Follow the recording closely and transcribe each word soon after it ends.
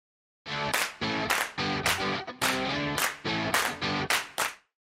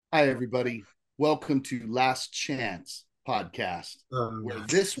Hi, everybody. Welcome to Last Chance podcast, where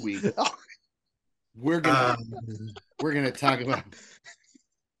this week we're gonna Um, we're gonna talk about.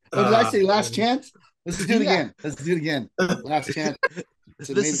 Oh, did I say last chance? Let's do it Yeah. again. Let's do it again. Last chance. So it This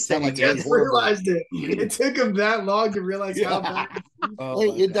made it is sound I like a really just horrible. realized it. It took him that long to realize how bad. Oh Hey,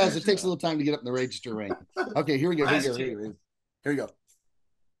 my it does. gosh. It takes a little time to get up in the register rank. Okay, here we go. Last Here we go.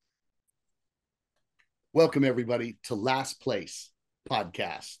 Welcome everybody to Last Place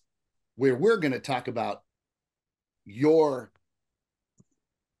podcast, where we're going to talk about your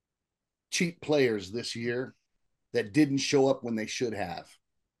cheap players this year that didn't show up when they should have.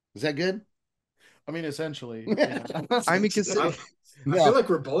 Is that good? I mean, essentially, Yeah. yeah. I, I No. feel like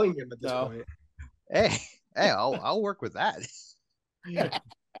we're bullying him at this No. point. Hey, I'll work with that.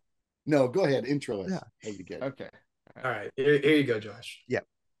 No, go ahead. Intro us. Yeah. That'd be good. Okay. All right, here you go, Josh.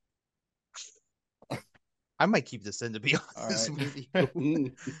 I might keep this in to be All honest right. with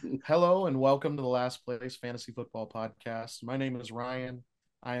you. Hello and welcome to the Last Place Fantasy Football Podcast. My name is Ryan.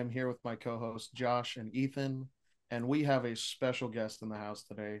 I am here with my co-hosts Josh and Ethan, and we have a special guest in the house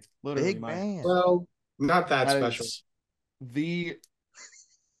today. Literally, Big man. Well, not that that special. is the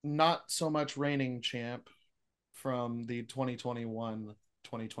not so much reigning champ from the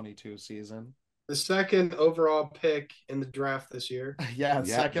 2021-2022 season. The second overall pick in the draft this year. Yeah,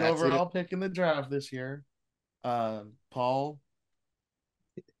 Yeah, second that's overall pick in the draft this year. Paul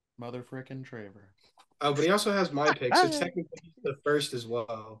Mother frickin' Traver. Oh, but he also has my pick, so technically he's the first as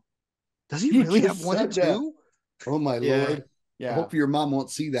well. Does he You really just have one and said that. two? Oh my Yeah. Lord. I Yeah. hope your mom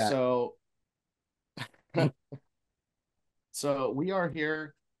won't see that. So so we are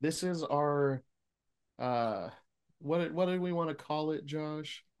here. This is our what do we want to call it,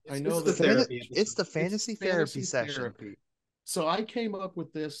 Josh? It's I know the that therapy It's episode. the fantasy therapy session. therapy. So I came up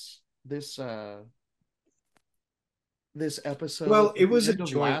with this episode. Well, it at the was a end of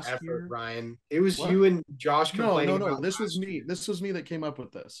joint last effort, year. Ryan. It was What? you and Josh No, complaining no. about This was last me. year. This was me that came up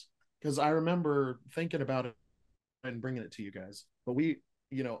with this because I remember thinking about it and bringing it to you guys. But Mhm.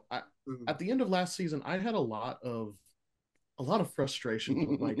 at the end of last season, I had a lot of frustration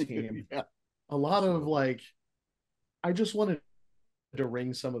with my team. Yeah. A lot of like, I just wanted to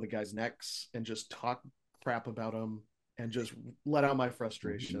wring some of the guys' necks and just talk crap about them and just let out my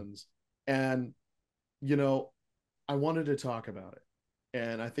frustrations. And I wanted to talk about it.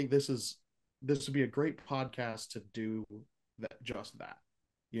 And I think this would be a great podcast to do that.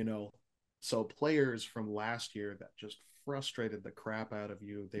 So players from last year that just frustrated the crap out of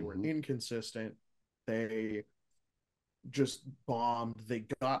you. They were inconsistent. They just bombed. They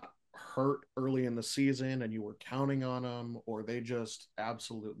got hurt early in the season and you were counting on them, or they just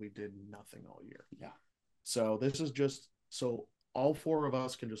absolutely did nothing all year. Yeah. So this is just so all four of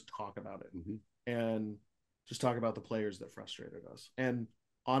us can just talk about it and just talk about the players that frustrated us. And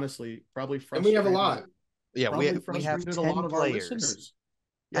honestly, probably And frustrated. we have a lot. Yeah, we have frustrated 10 a lot of our players. listeners.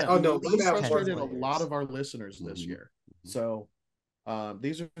 At Yeah. Oh, no, least we have 10 frustrated a players. lot of our listeners this Mhm. year. So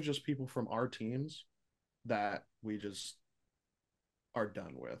these are just people from our teams that we just are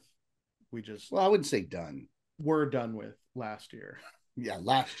done with. Well, I wouldn't say done. We're done with last year. Yeah,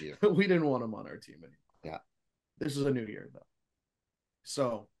 last year. We didn't want them on our team anymore. Yeah. This is a new year though.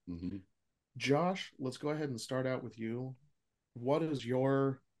 So Mhm. Josh, let's go ahead and start out with you. What is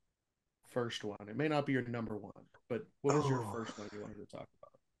your first one? It may not be your number one, but what is your first one you wanted to talk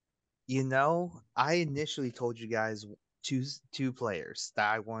about? I initially told you guys choose two players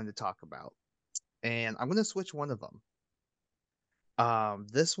that I wanted to talk about. And I'm gonna switch one of them.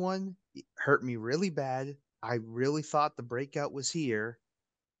 This one hurt me really bad. I really thought the breakout was here,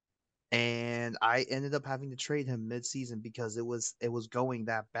 and I ended up having to trade him mid-season because it was going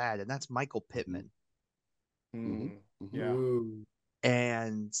that bad, and that's Michael Pittman. Yeah. Ooh.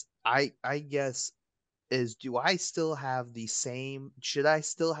 And I guess do I still have the same should I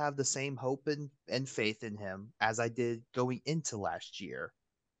still have the same hope and faith in him as I did going into last year?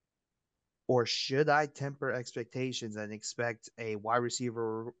 Or should I temper expectations and expect a wide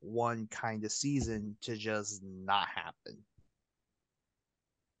receiver one kind of season to just not happen?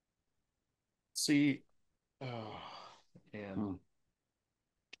 See, and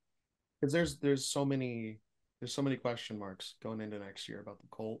because there's so many question marks going into next year about the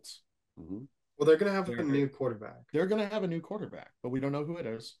Colts. Well, they're going to have a new quarterback. They're going to have a new quarterback, but we don't know who it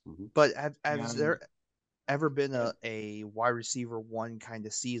is. But has there ever been a wide receiver one kind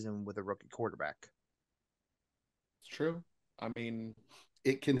of season with a rookie quarterback? It's true. I mean,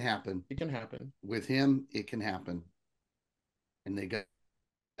 it can happen. It can happen. With him, it can happen. And they got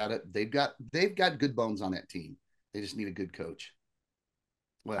it. They've got good bones on that team. They just need a good coach.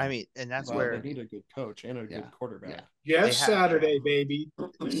 Well, I mean, and that's Well, where they need a good coach and a Yeah, good quarterback. Jeff They have- Saturday, baby.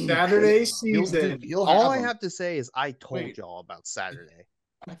 Saturday season. He'll all have I him. have to say is I told Wait. y'all about Saturday.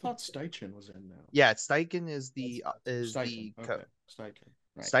 I thought Steichen was in now. Yeah, Steichen is the Steichen. coach. Okay, Steichen.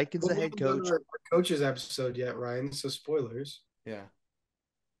 Right. Steichen's Well, the we head haven't done coach. our coaches episode yet, Ryan. So spoilers. Yeah.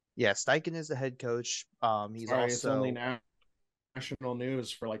 Yeah, Steichen is the head coach. He's Sorry, also it's only national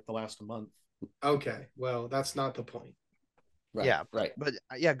news for like the last month. Okay, well, that's not the point. Right. Yeah, Right. But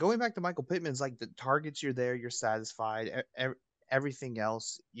yeah, going back to Michael Pittman's like the targets, you're there, you're satisfied. Everything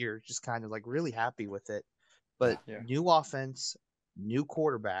else, you're just kind of like really happy with it. But Yeah. new offense, new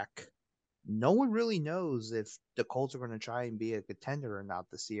quarterback. No one really knows if the Colts are going to try and be a contender or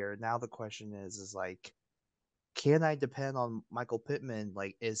not this year. Now the question is like, can I depend on Michael Pittman?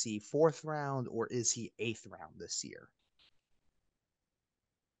 Like, is he 4th round or is he 8th round this year?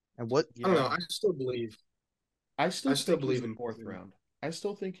 And what? I don't know. I still believe. I still believe he's in a 4th Pittman. round. I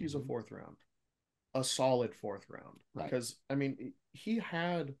still think he's a 4th round. A solid 4th round. Right. Because I mean, he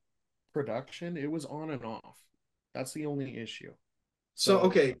had production. It was on and off. That's the only issue. So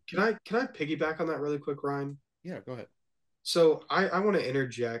okay, can I piggyback on that really quick, Ryan? Yeah, go ahead. So I want to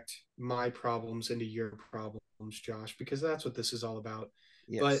interject my problems into your problems, Josh, because that's what this is all about.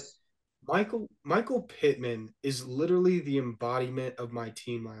 Yes. But Michael Pittman is literally the embodiment of my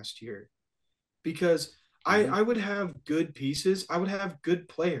team last year. Because I would have good pieces, I would have good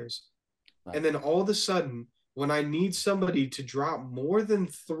players. Right. And then all of a sudden, when I need somebody to drop more than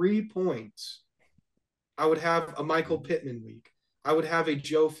 3 points, I would have a Michael Pittman week. I would have a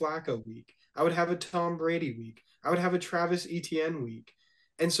Joe Flacco week. I would have a Tom Brady week. I would have a Travis Etienne week.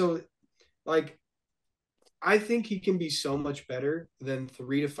 And so, like, I think he can be so much better than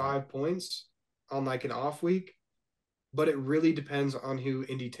 3 to 5 points on like an off week, but it really depends on who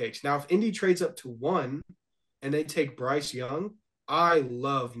Indy takes. Now, if Indy trades up to 1 and they take Bryce Young, I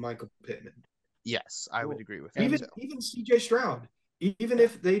love Michael Pittman. Yes, I would agree with Even that too. even CJ Stroud. Even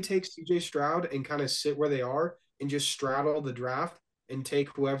if they take CJ Stroud and kind of sit where they are and just straddle the draft and take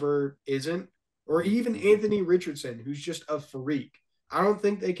whoever isn't, or even Anthony Richardson, who's just a freak. I don't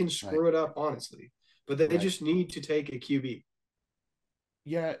think they can screw it up, honestly. But they just need to take a QB.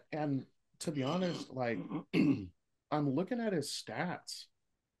 Yeah, and to be honest, like I'm looking at his stats.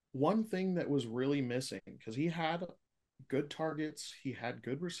 One thing that was really missing, because he had good targets, he had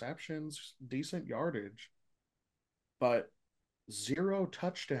good receptions, decent yardage, but 0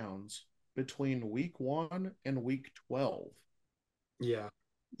 touchdowns between week 1 and week 12. Yeah.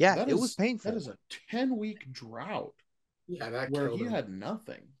 Yeah, it was painful. That is a 10-week drought Yeah, that where killed he him. had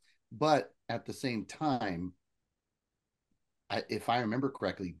nothing. But at the same time, if I remember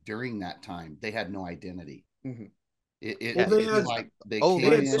correctly, during that time, they had no identity. Mm-hmm. It's like they they came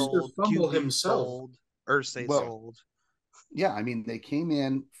had in. Mr. Fumble QB himself. sold, Irsay Well, sold. Yeah, I mean, they came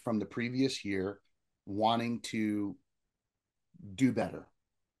in from the previous year wanting to do better.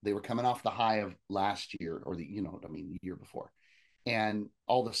 They were coming off the high of last year, or the year before. And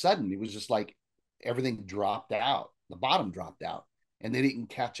all of a sudden, it was just like everything dropped out. The bottom dropped out. And they didn't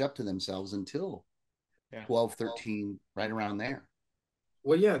catch up to themselves until 12, 13, right around there.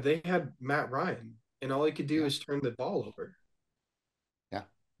 Well, yeah, they had Matt Ryan, and all he could do is turn the ball over. Yeah.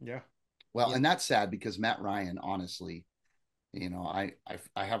 Yeah. Well, and that's sad because Matt Ryan, honestly, I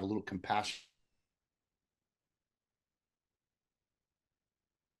have a little compassion.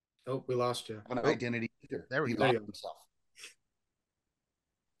 Oh, we lost you. An identity either. There we He go. lost himself.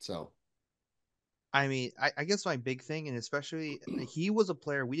 So, I mean, I guess my big thing, and especially he was a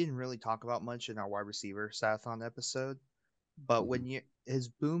player we didn't really talk about much in our wide receiver Sathon episode, but when his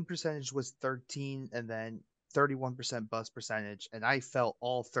boom percentage was 13 and then 31% bust percentage, and I felt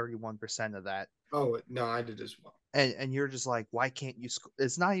all 31% of that. Oh no, I did as well. And you're just like, why can't you?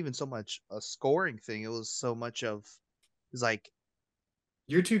 It's not even so much a scoring thing. It was so much of, it's like,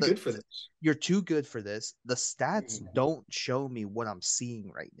 you're too good for this. You're too good for this. The stats don't show me what I'm seeing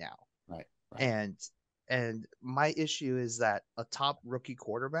right now. Right. And my issue is that a top rookie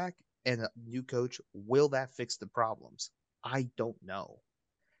quarterback and a new coach, will that fix the problems? I don't know.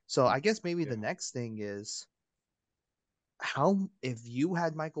 So I guess maybe the next thing is, if you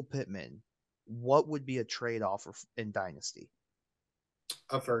had Michael Pittman, what would be a trade offer in Dynasty?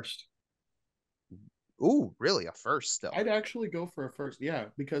 A first. Ooh, really? A first still? I'd actually go for a first. Yeah,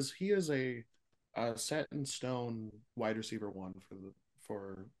 because he is a set in stone wide receiver 1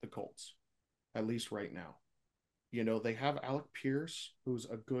 for the Colts, at least right now. They have Alec Pierce, who's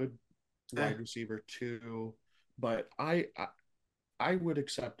a good wide receiver 2, but I would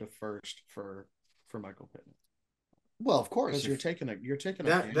accept a first for Michael Pittman. Well, of course, because you're taking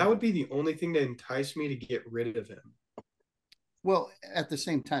that would be the only thing to entice me to get rid of him. Well, at the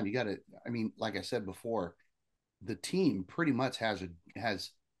same time, you got to. I mean, like I said before, the team pretty much has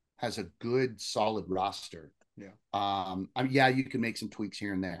a good solid roster. Yeah. I mean, yeah, you can make some tweaks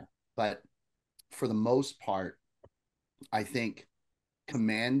here and there, but for the most part, I think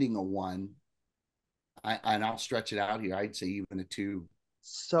commanding a one, and I'll stretch it out here. I'd say even a two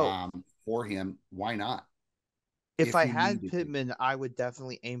So for him. Why not? if If I you had needed to. Pittman, I would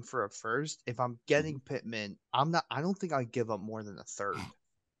definitely aim for a first. If I'm getting Pittman, I don't think I'd give up more than a third,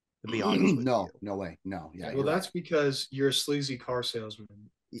 to be honest with No, no way. No, yeah. Well, you're that's right. because you're a sleazy car salesman.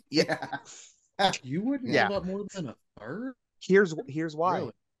 you. Yeah. You wouldn't Yeah. give up more than a third? Here's why.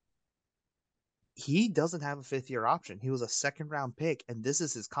 Really? He doesn't have a 5th-year option. He was a 2nd-round pick, and this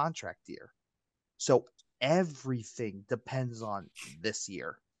is his contract year. So everything depends on this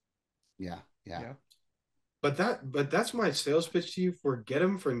year. Yeah. But that's my sales pitch to you for get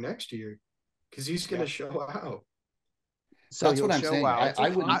him for next year, because he's going to show out. So That's he'll what I'm show saying. out. I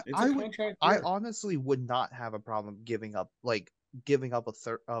wouldn't. It's a contract I year. honestly would not have a problem giving up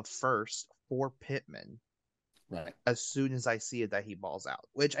a first for Pittman Right. as soon as I see it that he balls out.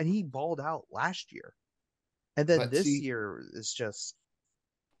 And he balled out last year. And then But this see, year is just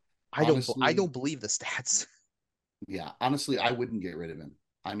honestly, I don't believe the stats. yeah. Honestly, I wouldn't get rid of him.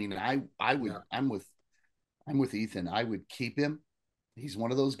 I mean, I would. Yeah. I'm with Ethan. I would keep him. He's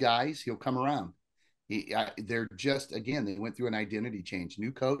one of those guys. He'll come around. They're just again. They went through an identity change.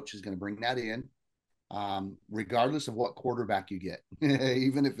 New coach is going to bring that in, regardless of what quarterback you get.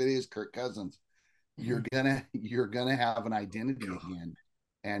 Even if it is Kirk Cousins, you're gonna have an identity again,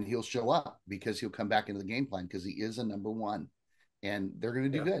 and he'll show up because he'll come back into the game plan because he is a number one, and they're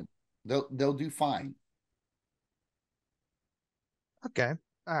going to do good. They'll do fine. Okay.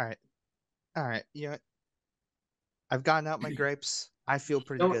 All right. You know, I've gotten out my grapes. I feel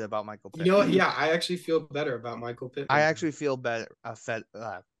pretty good about Michael Pittman. You know what? Yeah, I actually feel better about Michael Pittman. I actually feel better.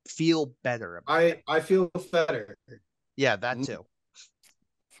 Feel better about it. I feel better. Yeah, that too.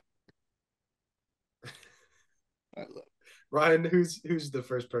 Ryan, who's the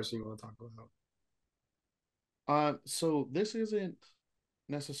first person you want to talk about? So this isn't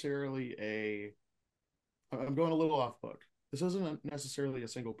necessarily I'm going a little off book. This isn't necessarily a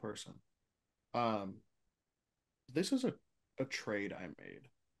single person. This is a trade I made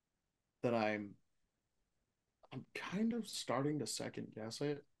that I'm kind of starting to second guess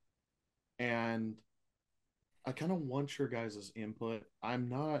it, and I kind of want your guys' input. I'm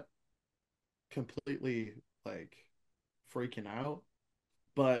not completely like freaking out,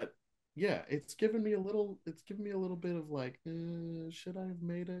 but yeah, it's given me a little bit of like, should I have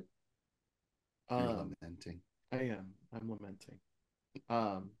made it? You're lamenting. I'm lamenting. It's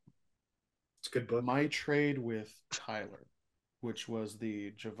a good book. My trade with Tyler, which was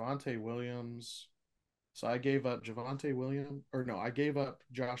the Javonte Williams. So I gave up I gave up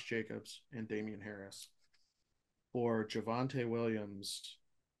Josh Jacobs and Damian Harris for Javonte Williams,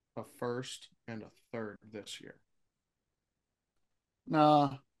 a first and a third this year.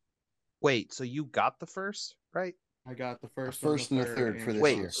 Nah. Wait, so you got the first, right? I got the first and the third for this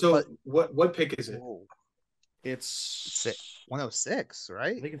Wait, year. So what pick is it? Whoa. It's 106,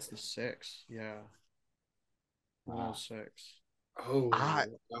 right? I think it's the 6. Yeah. 106. Oh, I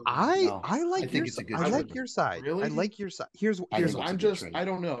I like think your it's a good I like trade. your side. Really? I like your side. Here's I Because think I'm it's a good just trade. I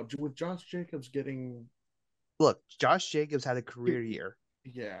don't know. With Josh Jacobs getting look, Josh Jacobs had a career year.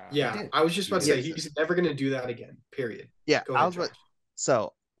 Yeah, I was just about to say he's never going to do that again. Period. Yeah, Go ahead, Josh.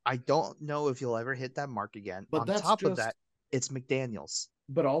 so I don't know if he'll ever hit that mark again. But on that's top of just- that, it's McDaniels.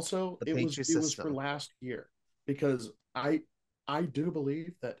 But also The it was Patriot for system. last year, because I do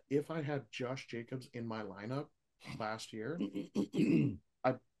believe that if I had Josh Jacobs in my lineup last year,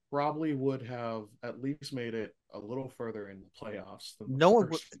 I probably would have at least made it a little further in the playoffs than the No one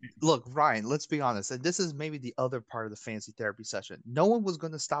first would look, Ryan, let's be honest, and this is maybe the other part of the fancy therapy session. No one was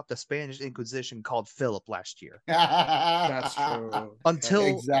going to stop the Spanish Inquisition called Philip last year. That's true. Until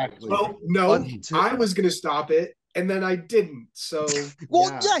Exactly. Well, no, Until- I was going to stop it, and then I didn't. So well,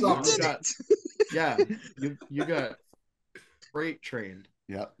 Yeah, you so did got- it. Yeah, you got freight trained.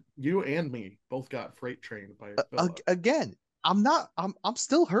 Yep. You and me both got freight trained by Phillip. Again, I'm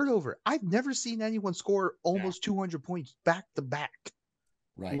still hurt over it. I've never seen anyone score almost 200 points back to back.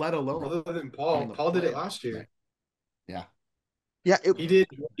 Right. Let alone other than Paul, on the Paul did it playoffs. last year. Right. Yeah. Yeah,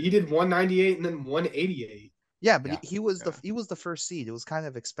 He did 198 and then 188. yeah, but Yeah. he was the first seed. It was kind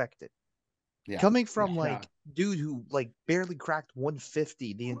of expected. Yeah. Coming from Yeah. like dude who like barely cracked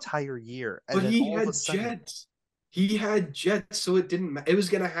 150 the entire year, and But then he all of had a sudden, Jets. He had Jets, so it didn't. It was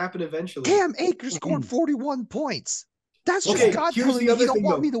going to happen eventually. Cam Akers scored 41 points. That's just Okay, God here's telling the me other you don't thing,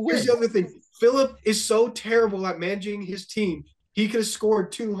 want though. me to win. Here's the other thing. Philip is so terrible at managing his team. He could have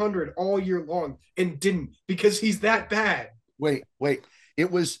scored 200 all year long and didn't because he's that bad. Wait.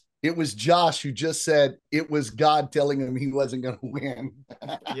 It was Josh who just said it was God telling him he wasn't going to win.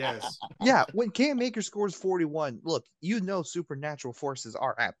 Yes. Yeah, when Cam Akers scores 41, look, supernatural forces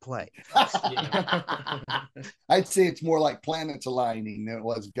are at play. I'd say it's more like planets aligning than it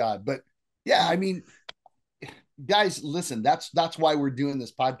was God. But yeah, I mean, guys, listen, that's why we're doing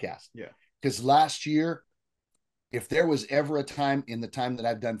this podcast. Yeah. Because last year, if there was ever a time in the time that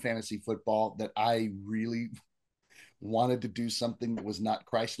I've done fantasy football that I really wanted to do something that was not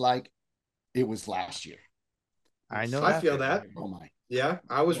Christ-like, it was last year. I know. I feel that. Oh my. Yeah,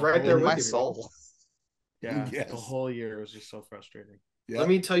 I was right there In with my you. soul. Yeah, Yes. the whole year was just so frustrating. Yep. Let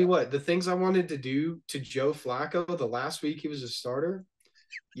me tell you what, the things I wanted to do to Joe Flacco the last week he was a starter.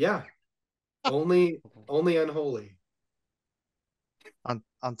 Yeah. Only unholy.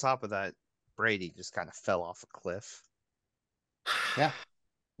 On top of that, Brady just kind of fell off a cliff. Yeah.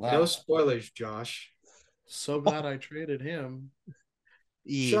 Wow. No spoilers, Josh. So glad I traded him.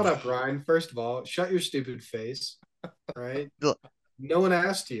 Shut up, Ryan. First of all, shut your stupid face. All right. Look. No one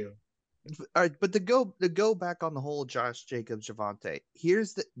asked you. All right, but to go back on the whole Josh Jacobs, Javonte,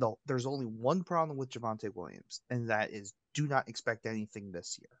 here's there's only one problem with Javonte Williams, and that is do not expect anything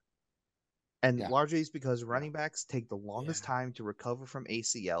this year. And largely it's because running backs take the longest time to recover from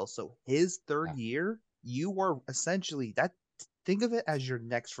ACL. So his third year, you are essentially think of it as your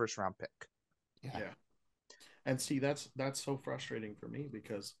next first round pick. Yeah. And see, that's so frustrating for me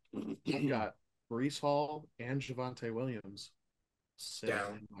because I've got Breece Hall and Javonte Williams sitting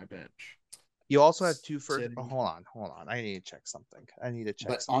on my bench. You also have two first. Oh, hold on. I need to check something.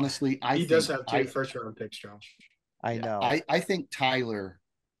 But honestly, he does have two first round picks, Josh. I know. I think Tyler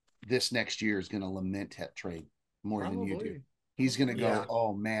this next year is going to lament that trade more than you do. He's going to go,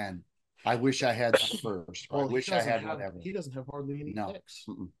 oh man, I wish I had that first. Well, I wish I had whatever. He doesn't have hardly any picks.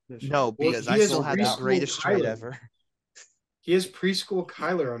 No, because I still have the greatest trade ever. He has preschool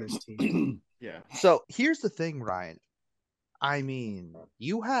Kyler on his team. Yeah. So here's the thing, Ryan. I mean,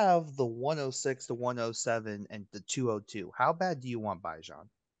 you have the 106, the 107, and the 202. How bad do you want Bijan?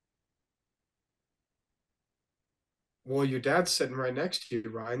 Well, your dad's sitting right next to you,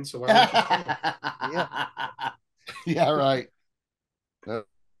 Ryan. So why don't you? Yeah, right.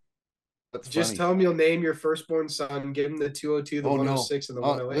 Just tell him you'll name your firstborn son, give him the 202, the 106, and the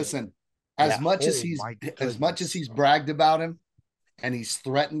 108. Listen, as much as he's bragged about him, and he's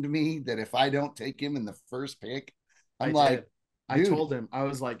threatened me that if I don't take him in the first pick, I told him, I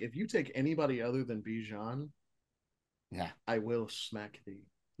was like, if you take anybody other than Bijan, I will smack thee.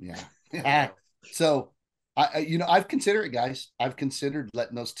 Yeah. So I've considered it, guys. I've considered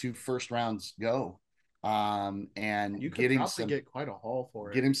letting those 2 first rounds go. And you could probably get quite a haul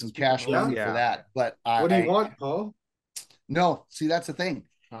for it. Get him some cash money for that. But what do you want, Paul? No, see, that's the thing.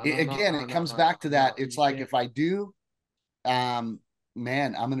 It comes back to that. It's like if I do, man,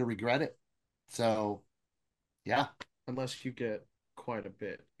 I'm gonna regret it. So yeah. Unless you get quite a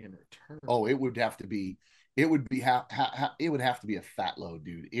bit in return. Oh, it would have to be it would have to be a fat load,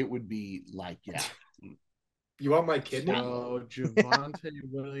 dude. It would be like, You want my kidney? So Javonte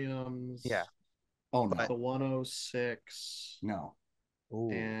Williams. Yeah. Oh no. The 106. No.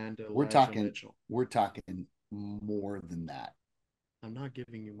 And we're talking more than that. I'm not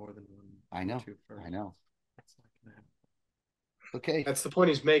giving you more than one. I know. I know. That's not gonna happen. Okay. That's the point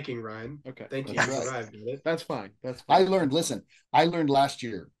he's making, Ryan. Okay. Thank you. That's fine. I learned last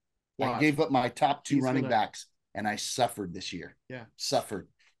year. I gave up my top 2 running backs and I suffered this year. Yeah. Suffered.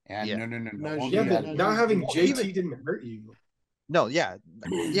 And no. Yeah, but not having JT didn't hurt you. No, yeah.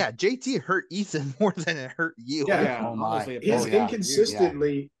 JT hurt Ethan more than it hurt you. Yeah. Oh my. His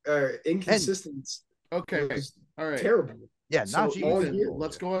inconsistently okay. All right. Terrible. Yeah, not Ethan,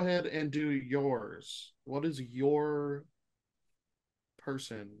 let's go ahead and do yours. What is your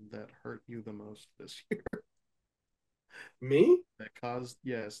person that hurt you the most this year? Me? That caused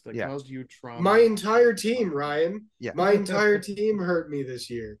you trauma. My entire team, Ryan. Yeah. My entire team hurt me this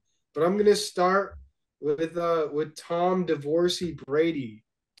year. But I'm gonna start with Tom Divorcey Brady.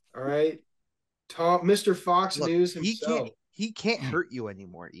 All right. Mr. Fox News himself. He can't hurt you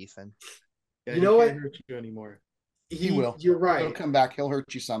anymore, Ethan. Yeah, you know what? Can't hurt you anymore. He will. You're right. He'll come back. He'll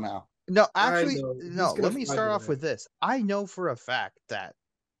hurt you somehow. No, actually, no. Let me start off with this. I know for a fact that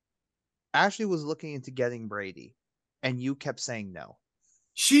Ashley was looking into getting Brady, and you kept saying no.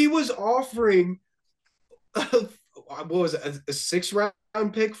 She was offering, what was it, a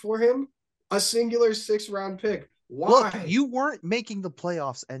 6th-round pick for him? A singular 6th-round pick. Why? Look, you weren't making the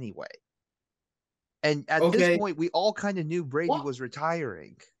playoffs anyway. And at this Okay. point, we all kind of knew Brady What? was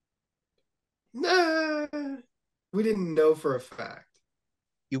retiring. Nah, we didn't know for a fact.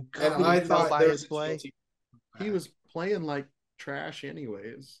 You And couldn't I tell thought by there his was a play. chance He was playing like trash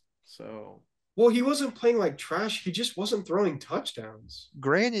anyways. So Well, he wasn't playing like trash. He just wasn't throwing touchdowns.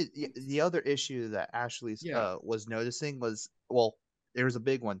 Granted, the other issue that Ashley Yeah. was noticing was, well, there was a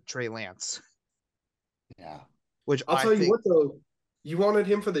big one, Trey Lance, Yeah. which I'll I tell you think what, though, you wanted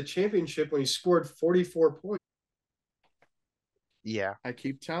him for the championship when he scored 44 points. yeah. I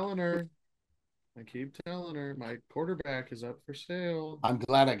keep telling her. My quarterback is up for sale. I'm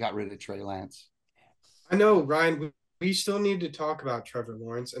glad I got rid of Trey Lance. I know, Ryan. We still need to talk about Trevor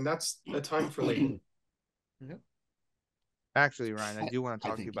Lawrence, and that's a time for later. Actually, Ryan, I do want to I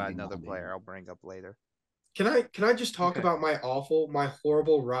talk to you think about getting another Monday. player I'll bring up later. Can I just talk Okay. about my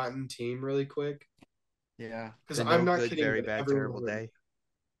horrible, rotten team really quick? Yeah. Because The I'm no not good, kidding. very But bad, everyone terrible would. day.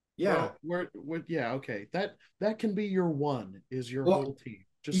 Yeah. Well, yeah, okay. That can be your one, is your Well, whole team.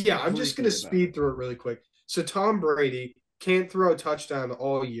 Just yeah, speak I'm just gonna briefly about speed it. through it really quick. So Tom Brady can't throw a touchdown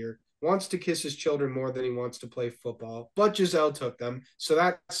all year, wants to kiss his children more than he wants to play football, but Giselle took them, so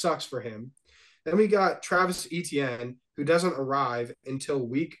that sucks for him. Then we got Travis Etienne, who doesn't arrive until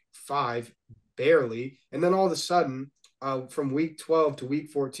week 5, barely, and then all of a sudden, from week 12 to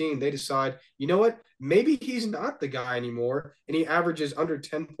week 14, they decide, you know what? Maybe he's not the guy anymore, and he averages under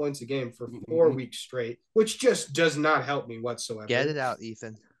 10 points a game for 4 weeks straight, which just does not help me whatsoever. Get it out,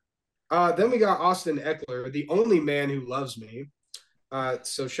 Ethan. Then we got Austin Eckler, the only man who loves me.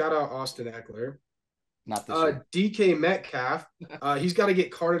 So shout out Austin Eckler. Not this year. DK Metcalf, he's got to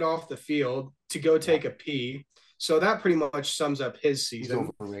get carted off the field to go take a pee. So that pretty much sums up his He's season.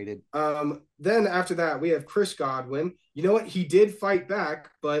 overrated. Then after that, we have Chris Godwin. You know what? He did fight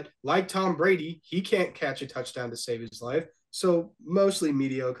back, but like Tom Brady, he can't catch a touchdown to save his life. So mostly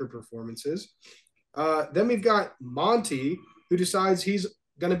mediocre performances. Then we've got Monty, who decides he's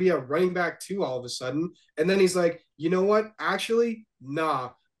going to be a running back too all of a sudden. And then he's like, you know what? Actually, nah,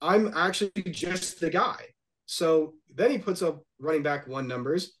 I'm actually just the guy. So then he puts up running back 1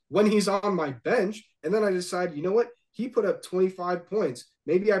 numbers when he's on my bench. And then I decide, you know what? He put up 25 points.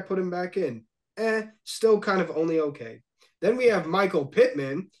 Maybe I put him back in. Still kind of only okay. Then we have Michael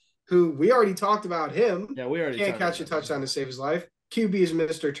Pittman, who we already talked about him. Yeah, we already Can't catch a touchdown to save his life. QB is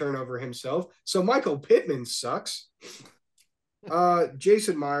Mr. Turnover himself. So Michael Pittman sucks.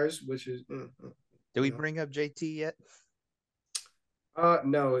 Jason Myers, which is Did we bring up JT yet?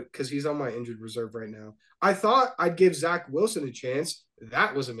 no, because he's on my injured reserve right now. I thought I'd give Zach Wilson a chance.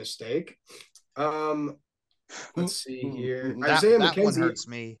 That was a mistake. Let's see here. Isaiah That one McKenzie. hurts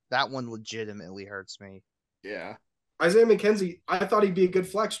me. That one legitimately hurts me. Yeah. Isaiah McKenzie, I thought he'd be a good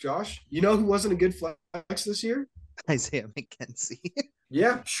flex, Josh. You know who wasn't a good flex this year? Isaiah McKenzie.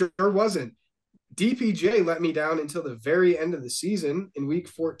 Yeah, sure wasn't. DPJ let me down until the very end of the season in week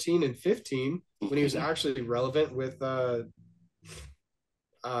 14 and 15 when he was actually relevant with Mr.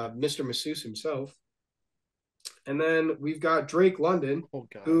 Masseuse himself. And then we've got Drake London,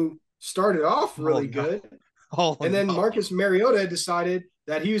 who started off really good. And then Marcus Mariota decided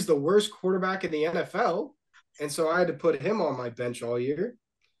that he was the worst quarterback in the NFL. And so I had to put him on my bench all year.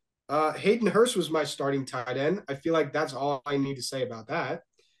 Hayden Hurst was my starting tight end. I feel like that's all I need to say about that.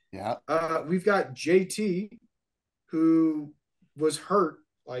 Yeah. We've got JT, who was hurt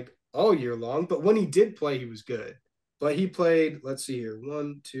like all year long, but when he did play, he was good. But he played, let's see here,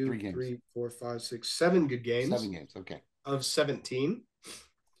 1, 2, 3, 4, 5, 6, 7 good games. 7 games, okay. Of 17.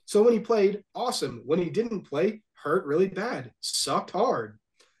 So when he played, awesome. When he didn't play, hurt really bad. Sucked hard.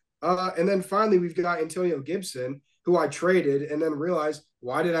 And then finally, we've got Antonio Gibson, who I traded and then realized,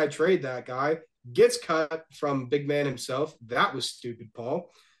 why did I trade that guy? Gets cut from big man himself. That was stupid, Paul.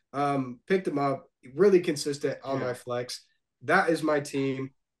 Picked him up, really consistent on my flex. That is my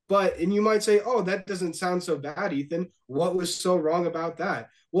team. And you might say, oh, that doesn't sound so bad, Ethan. What was so wrong about that?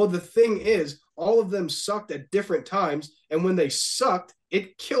 Well, the thing is, all of them sucked at different times. And when they sucked,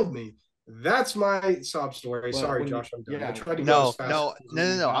 it killed me. That's my sob story. Sorry, Josh. I'm done. I tried to go as fast.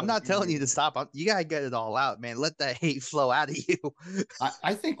 No. I'm not telling you to stop. You got to get it all out, man. Let that hate flow out of you.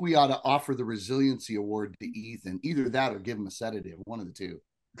 I think we ought to offer the resiliency award to Ethan. Either that or give him a sedative. One of the two.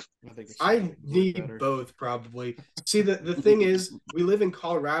 I need both, probably. See, the thing is, we live in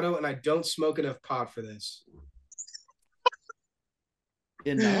Colorado, and I don't smoke enough pot for this.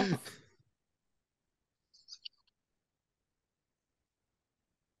 Enough.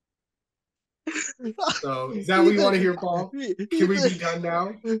 So, is that what you want to hear, Paul? Can we be done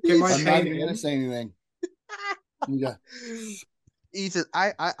now? Can my I'm not pain even going to end? say anything. Yeah. Ethan,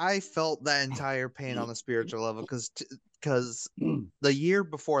 I felt that entire pain on a spiritual level because the year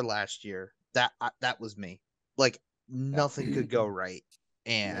before last year, that was me. Like nothing could go right,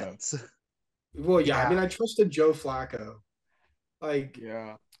 and Well, yeah, I mean, yeah, I trusted Joe Flacco. Like,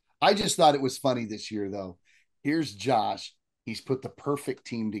 Yeah. I just thought it was funny this year, though. Here's Josh. He's put the perfect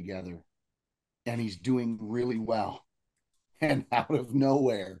team together and he's doing really well. And out of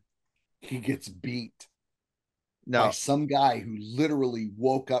nowhere, he gets beat by no, some guy who literally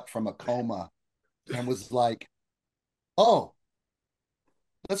woke up from a coma and was like, oh,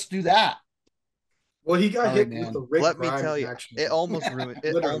 let's do that. well, he got Sorry, hit with man. the Rick let me Grimes tell you, action. it almost ruined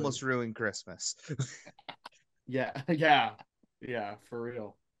Literally. Christmas. Yeah. Yeah. Yeah. For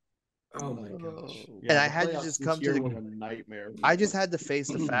real. Oh my gosh. Yeah. And I the had to playoffs just this come to year the were a nightmare. I just had to face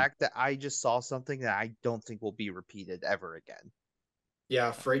the fact that I just saw something that I don't think will be repeated ever again.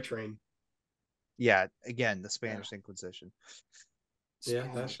 Yeah, freight train. Yeah, again, the Spanish Inquisition. Yeah,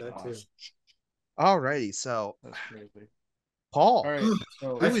 that's that too. Alrighty, so That's crazy. Paul, All right.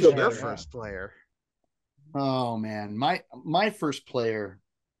 So I who is feel your better. first player? Oh man, my first player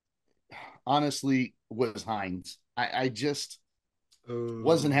honestly was Hines. I just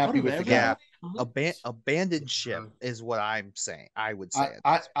wasn't Out happy of with the everyone, guy. Yeah, abandoned ship is what I'm saying. I would say at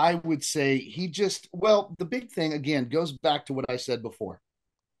I this I would say he just, well, the big thing again goes back to what I said before.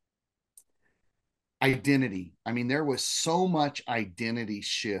 Identity. I mean, there was so much identity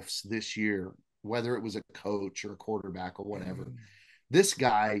shifts this year, whether it was a coach or a quarterback or whatever. This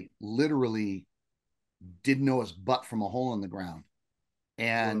guy literally didn't know his butt from a hole in the ground.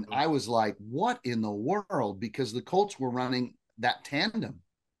 And I was like, what in the world? Because the Colts were running that tandem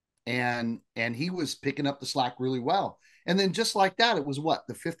and he was picking up the slack really well. And then just like that, it was what,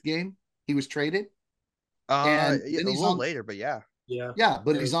 the fifth game he was traded? And yeah, then a he's little on, later, but yeah. Yeah. yeah,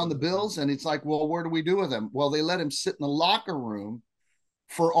 but It he's was on the Bills, and it's like, well, where do we do with him? Well, they let him sit in the locker room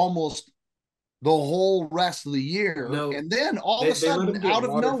for almost the whole rest of the year. No, And then all of a they let sudden, him get out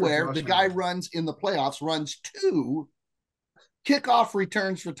of water for nowhere, Josh the guy Allen. runs in the playoffs, runs 2 kickoff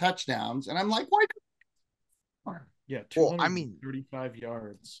returns for touchdowns. And I'm like, why? yeah, Well, I mean, 235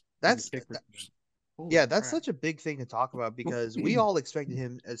 yards. that's in the kick return. Holy yeah, that's crap. such a big thing to talk about because we all expected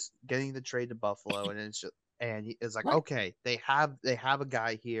him as getting the trade to Buffalo, and it's just, and it's like, Right. okay, they have a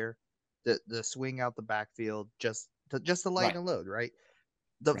guy here, the swing out the backfield just to lighten the load, right?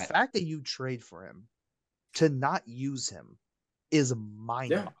 The Right. fact that you trade for him to not use him is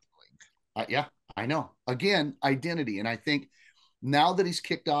mind-boggling. Yeah, I know. Again, identity, and I think now that he's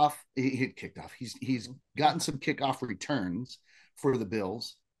kicked off, he's gotten some kickoff returns for the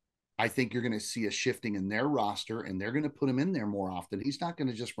Bills. I think you're going to see a shifting in their roster, and they're going to put him in there more often. He's not going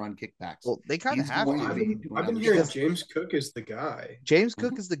to just run kickbacks. Well, they kind of He's have going to to I've be been, doing I've been other hearing stuff. James Cook is the guy. James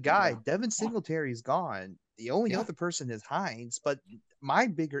Cook is the guy. Yeah. Devin Singletary is gone. The only Yeah. other person is Hines. But my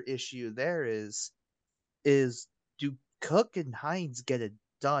bigger issue there is do Cook and Hines get it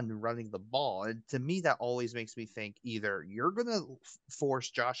done running the ball? And to me, that always makes me think either you're gonna force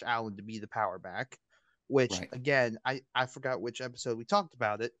Josh Allen to be the power back, which Right. again, I forgot which episode we talked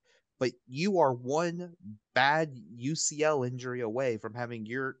about it, but you are one bad UCL injury away from having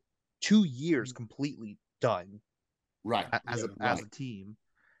your 2 years completely done Right. as Right. a team.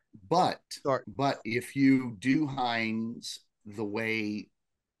 But Sorry. if you do Hines the way,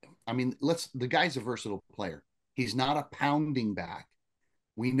 I mean, the guy's a versatile player. He's not a pounding back.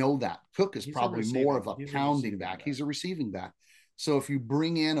 We know that. Cook is He's a probably more of a he's pounding receiving back. He's a receiving back. So if you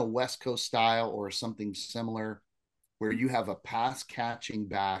bring in a West Coast style or something similar where you have a pass catching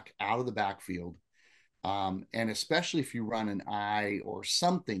back out of the backfield, and especially if you run an I or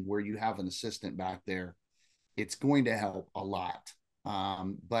something where you have an assistant back there, it's going to help a lot.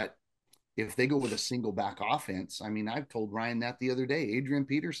 But if they go with a single back offense, I mean, I've told Ryan that the other day, Adrian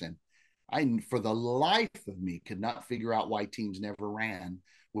Peterson, I, for the life of me, could not figure out why teams never ran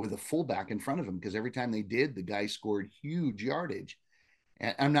with a fullback in front of him, because every time they did, the guy scored huge yardage.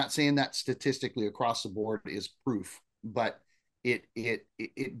 And I'm not saying that statistically across the board is proof, but it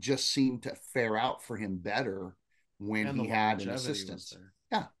just seemed to fare out for him better when And he the had an longevity was assistant. there.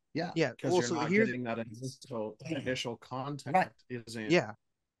 Yeah, yeah, Yeah. Because Well, you're so not here's getting that initial contact. Right. Isn't yeah.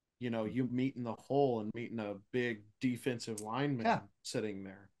 you meeting the hole and meeting a big defensive lineman Yeah. sitting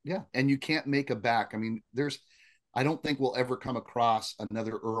there. yeah. And you can't make a back. I mean, I don't think we'll ever come across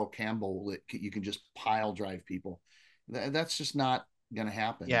another Earl Campbell that you can just pile drive people. That's just not going to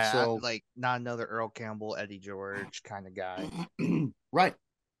happen. Yeah, So, like not another Earl Campbell, Eddie George kind of guy. right.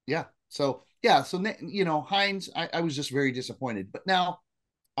 Yeah. So, yeah. So, Hines, I was just very disappointed. But now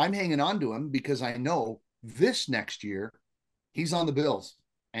I'm hanging on to him because I know this next year he's on the Bills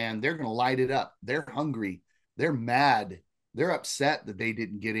and they're going to light it up. They're hungry. They're mad. They're upset that they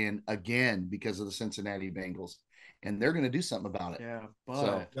didn't get in again because of the Cincinnati Bengals. and they're going to do something about it. Yeah,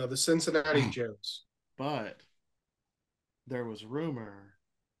 So No, the Cincinnati Joes. but there was rumor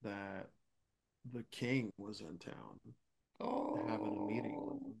that the king was in town having a meeting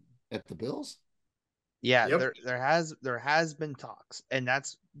with him. at the Bills. Yeah, Yep. there has been talks, and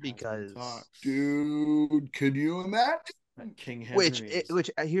that's because Dude, could you imagine? And King Henry.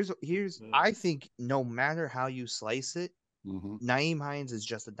 here's I think no matter how you slice it, Mm-hmm. Naeem Hines is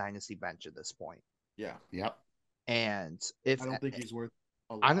just a dynasty bench at this point. Yeah, Yep. And if I don't think he's worth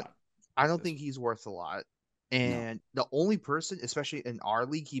a I lot. I don't think he's worth a lot. And the only person, especially in our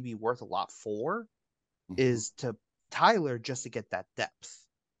league, he'd be worth a lot for is to Tyler just to get that depth.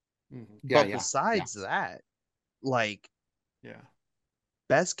 Mm-hmm. Yeah, But besides that, like, Yeah,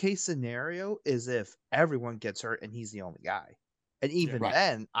 best case scenario is if everyone gets hurt and he's the only guy. And even Right.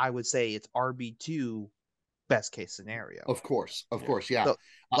 then, I would say it's RB2 best case scenario. Of course, Yeah. yeah. So,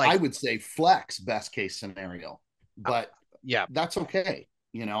 I would say flex best case scenario, but yeah, that's okay.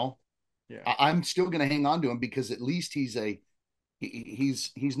 You know, yeah. I'm still going to hang on to him because at least he's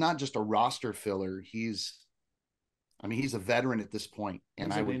not just a roster filler. He's a veteran at this point, and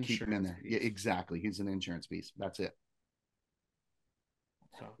He's I an would keep him in there. insurance Yeah, piece. exactly. He's an insurance piece. That's it.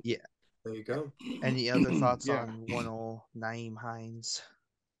 So There you go. Any other thoughts Yeah. on one old Naeem Hines?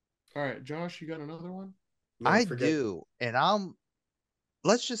 all right, Josh, you got another one? No, I forget- do, and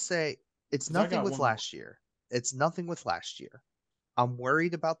let's just say it's 'Cause I nothing got with one more. last year. It's nothing with last year. I'm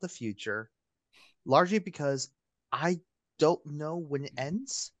worried about the future, largely because I don't know when it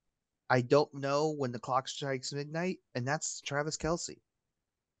ends. I don't know when the clock strikes midnight, and that's Travis Kelce.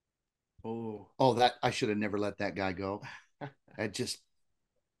 Oh, That I should have never let that guy go. That just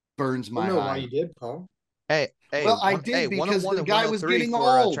burns I my don't know why eye. you did, Paul. Hey, Well, I did because 101 the and guy was 103 getting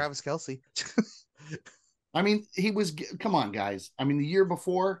for old. Travis Kelce. I mean, come on, guys. I mean, the year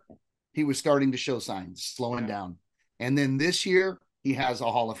before, he was starting to show signs, slowing down. And then this year, he has a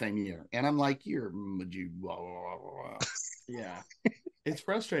Hall of Fame year. And I'm like, yeah. It's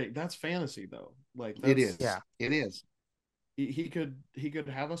frustrating. That's fantasy, though. Like it is. Yeah. It is. He could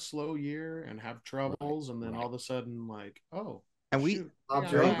have a slow year and have troubles, and then right. all of a sudden, like, oh, And shoot, Bob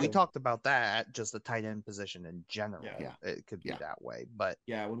got Jones. that. we talked about that, just the tight end position in general. Yeah. It could be Yeah. that way. But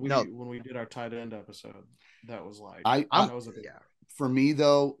Yeah, when we did our tight end episode, that was like that was a big for me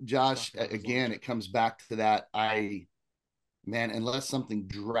though, Josh, Talk about his again, longevity. it comes back to that. Unless something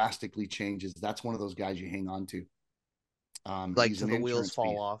drastically changes, that's one of those guys you hang on to. like He's till an the wheels insurance fall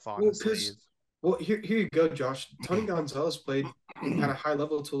piece. off, Well, honestly. Well, here you go, Josh. Tony Gonzalez played at a high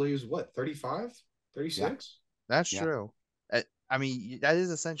level until he was what, 35, 36? That's Yeah. true. I mean, he is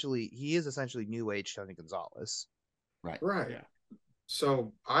essentially new age Tony Gonzalez. Right. Right. Yeah.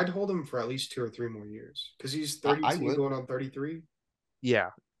 So I'd hold him for at least 2 or 3 more years because he's I 32 would. going on 33. Yeah,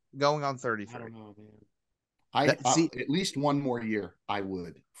 going on I 33. don't know, man. At least one more year, I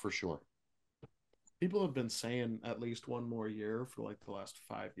would for sure. People have been saying at least one more year for like the last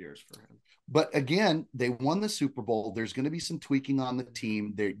 5 years for him. But again, they won the Super Bowl. There's going to be some tweaking on the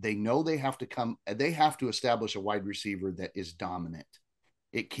team. They know they have to establish a wide receiver that is dominant.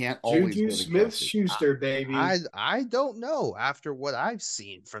 It can't always Juju go to Smith Kelce. Schuster, baby. I don't know. After what I've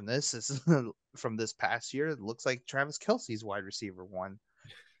seen from from this past year, it looks like Travis Kelce's wide receiver one.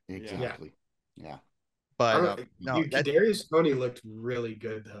 Exactly. Yeah. But no, Kadarius Toney looked really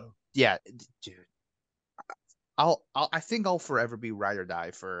good though. Yeah, dude. I think I'll forever be ride or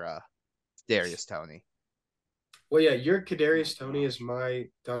die for Darius Toney. Well, yeah, your Kadarius Toney is my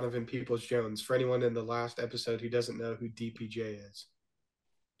Donovan Peoples-Jones. For anyone in the last episode who doesn't know who DPJ is,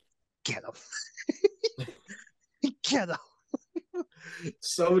 Get him. Get him.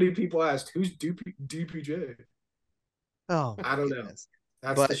 so many people asked, "Who's DPJ?" Oh, I don't know. goodness.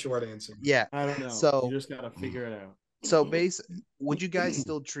 That's the short answer. Yeah. I don't know. So you just gotta figure it out. So would you guys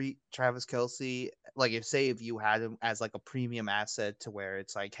still treat Travis Kelce like if you had him as like a premium asset to where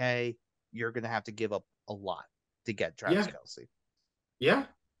it's like, hey, you're gonna have to give up a lot to get Travis Kelce? Yeah,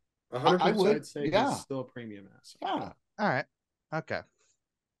 100%. I would. I'd say Yeah. he's still a premium asset. Yeah. All right. Okay.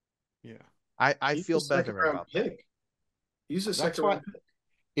 Yeah. I He's feel a second better round about that. pick. He's a That's second why. round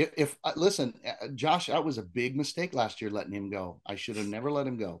pick. If listen, Josh, that was a big mistake last year letting him go. I should have never let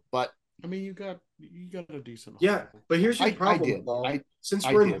him go. But I mean, you got a decent. Yeah, but here's your I problem, did. Paul. Since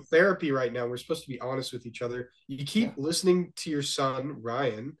I we're did. in therapy right now, we're supposed to be honest with each other. You keep listening to your son,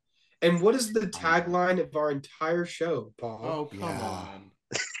 Ryan. And what is the tagline of our entire show, Paul? Oh, come on.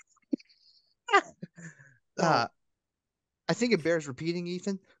 I think it bears repeating,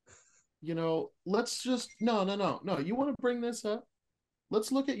 Ethan. Let's just no. You want to bring this up?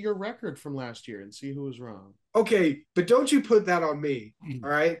 let's look at your record from last year and see who was wrong. Okay, but don't you put that on me. All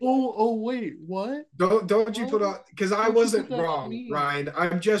right. Oh wait, what? Don't you put No. on because I Don't you wasn't put that on wrong, me. Ryan.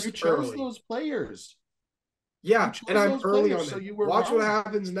 I'm You just chose early. those players. Yeah, You chose and I'm those early players, on so it. you were Watch what wrong.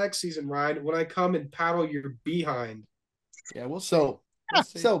 happens next season, Ryan, when I come and paddle your behind. Yeah, we'll see. So We'll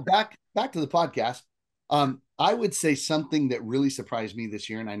see. so back to the podcast. I would say something that really surprised me this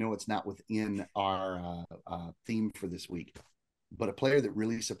year, and I know it's not within our theme for this week, but a player that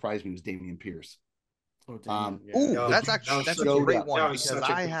really surprised me was Damian Pierce. Oh, Damian, yeah. Ooh, Yeah, that's dude actually that's a showed great up. one That was because such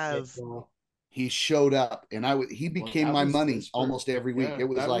a I good have football. He showed up, and he became that my was money whispered. almost every week. Yeah, It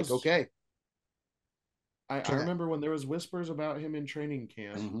was that like, was- okay, I remember when there was whispers about him in training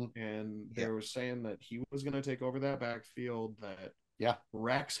camp, Mhm. and they were saying that he was going to take over that backfield, that yeah,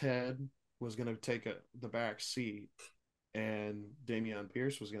 Rex Head was going to take the back seat, and Damian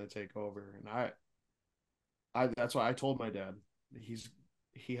Pierce was going to take over. And I that's why I told my dad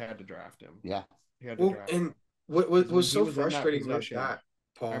he had to draft him. yeah. He had to Well, draft and him. what When was he so was in that frustrating about position, that,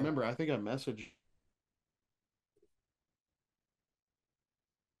 Paul? I remember, I think I messaged.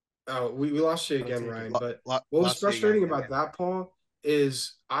 Oh, we lost you again, take it. Ryan. Lo- But lo- what was lost you again. frustrating about that, Paul,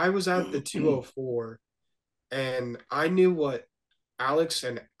 is I was at the 204 and I knew what Alex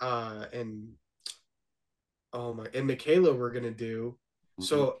and Michaela were gonna do. Mhm.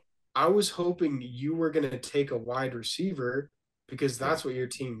 So I was hoping you were gonna take a wide receiver because that's what your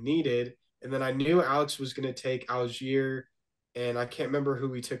team needed. And then I knew Alex was gonna take Algier, and I can't remember who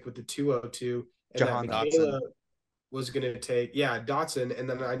we took with the 202, and that Jahan Michaela was going to take, Dotson. And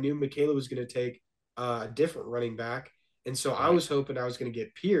then I knew Michaela was going to take a different running back. And so I Right. was hoping I was going to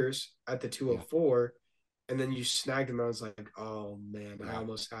get Pierce at the 204. And then you snagged him. I was like, oh, man, I Yeah.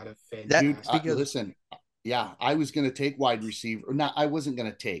 almost had a Dude, fantastic. because- listen, yeah, I was going to take wide receiver. Not, I wasn't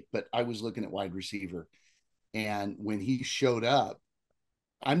going to take, but I was looking at wide receiver. And when he showed up,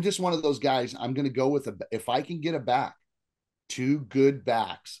 I'm just one of those guys. I'm going to go with if I can get a back, two good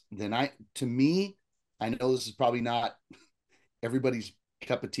backs, then to me, I know this is probably not everybody's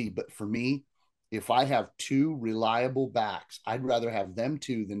cup of tea, but for me, if I have two reliable backs, I'd rather have them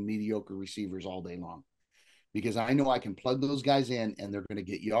two than mediocre receivers all day long, because I know I can plug those guys in and they're going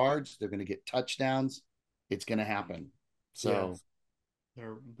to get yards, they're going to get touchdowns. It's going to happen. So,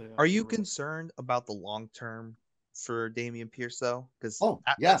 Are you concerned about the long term for Damian Pierce though? Because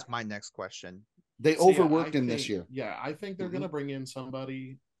yeah, that's my next question. They overworked him this year. Yeah, I think they're Mhm. going to bring in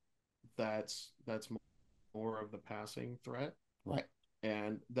somebody that's more of the passing threat, Right.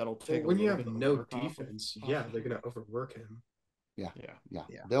 and that'll take. When you a have little bit no of work off defense, of yeah, him. they're going to overwork him. Yeah. Yeah.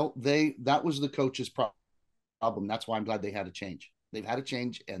 That was the coach's problem. That's why I'm glad they had to change. They've had to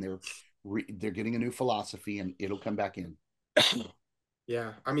change, and they're getting a new philosophy, and it'll come back in.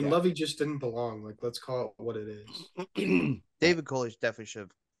 Yeah, I mean, Yeah. Lovey just didn't belong. Like, let's call it what it is. David Coolidge definitely should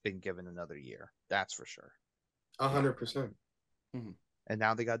have been given another year. That's for sure. 100%. And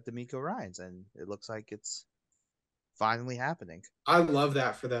now they got D'Amico Ryans, and it looks like it's finally happening. I love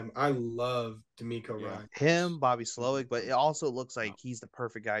that for them. I love D'Amico Ryan. Him, Bobby Slowick, but it also looks like he's the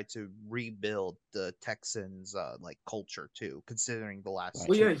perfect guy to rebuild the Texans like culture too, considering the last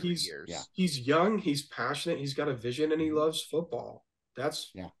Well, 2 3 he's years. he's young, he's passionate, he's got a vision, and he loves football.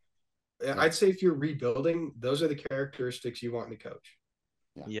 That's I'd say if you're rebuilding, those are the characteristics you want in a coach.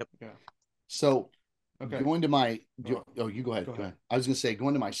 Yep. Yeah. So Okay. going to my Oh, you go ahead. go Go ahead. ahead. I was going to say,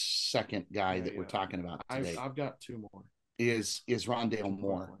 going to my second guy Yeah, that we're yeah. talking about today I've got two more. is Rondale Two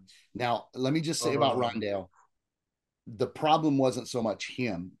Moore. ones. Now, let me just say about Rondale, the problem wasn't so much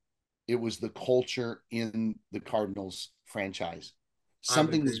him, it was the culture in the Cardinals franchise.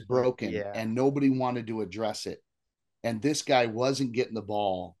 Something was broken, Yeah. and nobody wanted to address it. And this guy wasn't getting the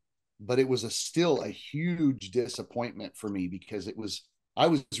ball, but it was still a huge disappointment for me, because I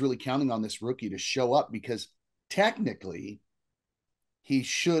was really counting on this rookie to show up, because technically he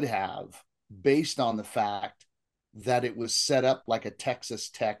should have, based on the fact that it was set up like a Texas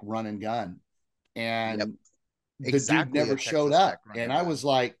Tech run and gun. And the dude never showed up. And I was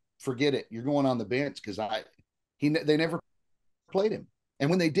like, forget it. You're going on the bench, because they never played him. And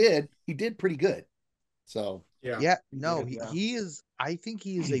when they did, he did pretty good. So he is. I think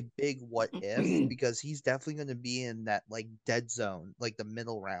he is a big what if, because he's definitely going to be in that like dead zone, like the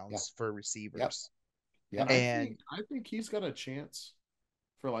middle rounds for receivers. Yeah, and I think he's got a chance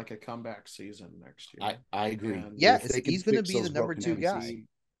for like a comeback season next year. I agree. And he's going to be the number 2 guy.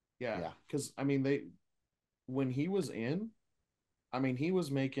 Yeah, because I mean, when he was in, I mean, he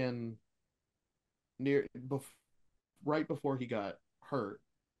was making right before he got hurt.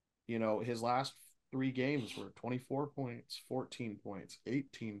 You know, his last 3 games were 24 points, 14 points,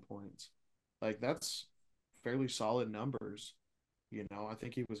 18 points. Like, that's fairly solid numbers. I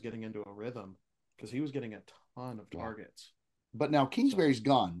think he was getting into a rhythm because he was getting a ton of targets. But now Kingsbury's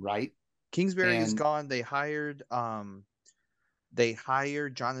gone, right? Kingsbury is And- gone. They hired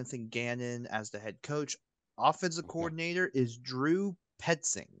Jonathan Gannon as the head coach. Offensive coordinator is Drew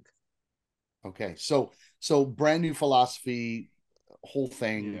Petzing. Okay, so brand new philosophy, whole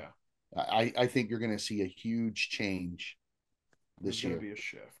thing. Yeah, I think you're going to see a huge change there's this going year. to be a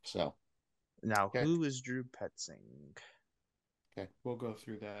shift. So Now, Okay. who is Drew Petzing? We'll go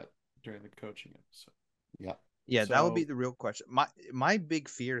through that during the coaching episode. yeah, Yeah, that would be So- the real question. My big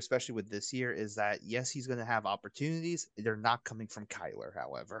fear, especially with this year, is that yes, he's going to have opportunities. They're not coming from Kyler,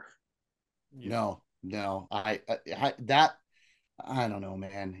 however. Yeah. no, I don't know,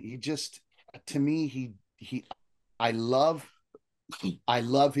 man. He just, to me, he I love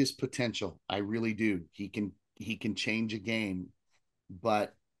his potential. I really do. He can change a game,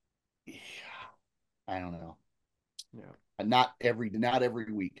 but I don't know. Yeah. Not every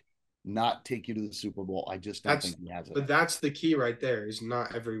week, not take you to the Super Bowl. I just don't think he has it. But that's the key right there, is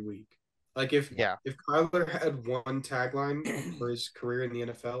not every week. Like if Kyler had one tagline for his career in the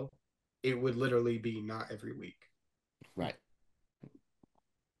NFL, it would literally be not every week. Right.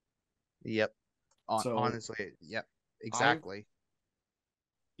 Yep. So- Honestly, yep. Exactly.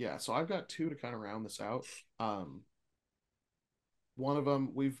 Yeah, so I've got two to kind of round this out. One of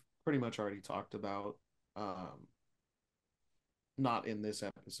them we've pretty much already talked about, not in this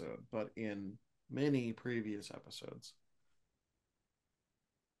episode, but in many previous episodes.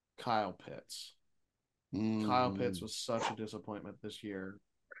 Kyle Pitts. Kyle Pitts was such a disappointment this year.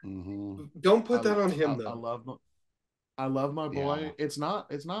 Mm-hmm. Don't put that on him I though. love my boy. Yeah. It's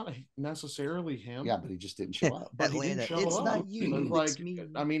not necessarily him. Yeah, but he just didn't show up. But he Atlanta, didn't show it's up. not you, Like, it's me.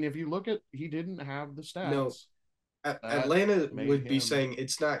 I mean, if you look at, he didn't have the stats. No. That Atlanta made would be him- saying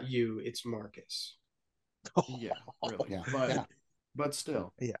it's not you, it's Marcus. Yeah, really. Yeah, But yeah. but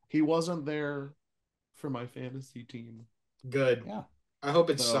still, Yeah. he wasn't there for my fantasy team. Good. Yeah. I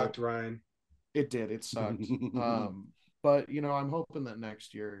hope it So- sucked, Ryan. It did. It sucked. But I'm hoping that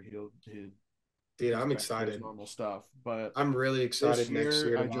next year he'll Dude, he's I'm back to his excited. normal stuff. But I'm really excited this next year,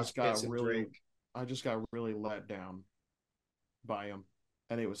 year to I watch just got Pitts and really, Drake. let down by him,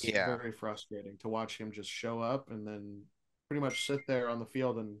 and it was Yeah. very frustrating to watch him just show up and then pretty much sit there on the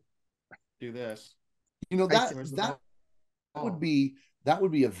field and do this. That Where's the that ball? would be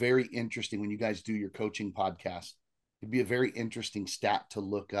a very interesting, when you guys do your coaching podcast, it'd be a very interesting stat to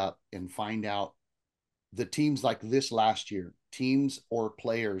look up and find out the teams like this last year, teams or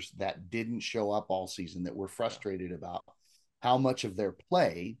players that didn't show up all season that were frustrated about how much of their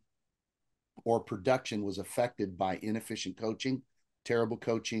play or production was affected by inefficient coaching, terrible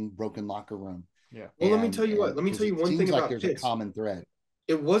coaching, broken locker room. Yeah. Well, let me tell you what. Let me 'cause tell you it one seems thing like about there's Pitts. a common thread.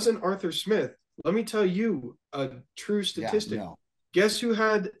 It wasn't Arthur Smith. Let me tell you a true statistic. Yeah, no. Guess who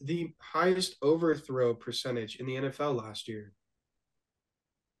had the highest overthrow percentage in the NFL last year?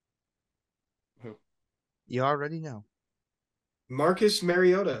 Who? You already know. Marcus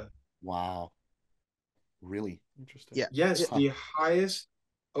Mariota. Wow. Really? Interesting. Yeah. Yes, Huh. the highest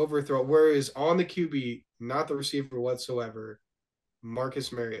overthrow, whereas on the QB, not the receiver whatsoever,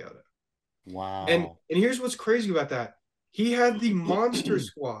 Marcus Mariota. Wow. And here's what's crazy about that. He had the monster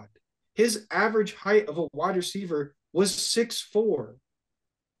squad. His average height of a wide receiver was 6'4",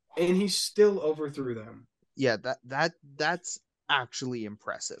 and he still overthrew them. Yeah, that's actually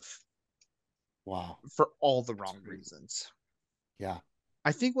impressive wow. for all the wrong reasons. Yeah.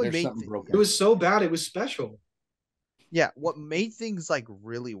 I think what There's made something broken. It was so bad, it was special. what made things like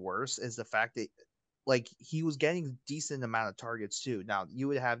really worse is the fact that like he was getting decent amount of targets too. Now you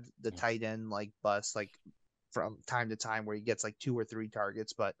would have the Yeah. tight end like bust like from time to time where he gets like 2 or 3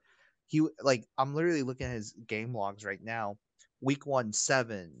 targets, but I'm literally looking at his game logs right now. Week 1,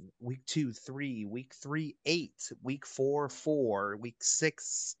 7, week 2, 3, week 3, 8, week 4, 4, week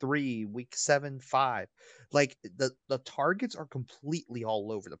 6, 3, week 7, 5. Like the targets are completely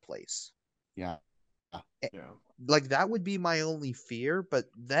all over the place. Yeah. Yeah. Like that would be my only fear, but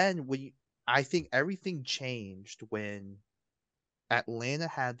then I think everything changed when Atlanta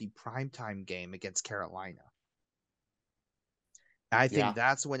had the primetime game against Carolina. I think Yeah.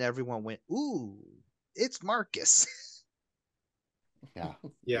 that's when everyone went, "Ooh, it's Marcus." Yeah.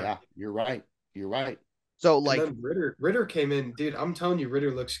 Yeah. Yeah. You're right. You're right. So And like then Ritter came in. Dude, I'm telling you,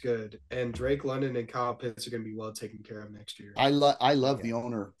 Ritter looks good. And Drake London and Kyle Pitts are going to be well taken care of next year. I love Yeah. the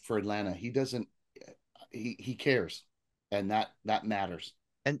owner for Atlanta. He doesn't he cares, and that matters.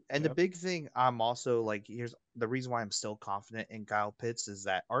 and the Yep. big thing I'm also like here's the reason why I'm still confident in Kyle Pitts is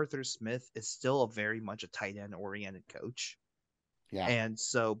that Arthur Smith is still a very much a tight end oriented coach. Yeah. And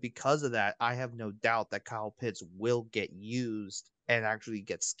so because of that, I have no doubt that Kyle Pitts will get used and actually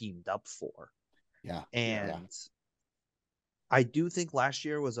get schemed up for. Yeah. And I do think last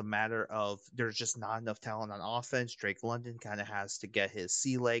year was a matter of there's just not enough talent on offense. Drake London kind of has to get his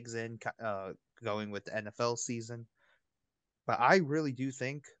sea legs in, going with the NFL season. But I really do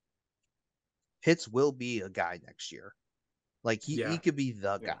think Pitts will be a guy next year. Like he could be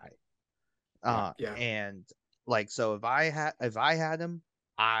the guy. Yeah. And like so if I had him,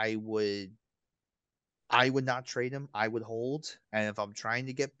 I would not trade him. I would hold. And if I'm trying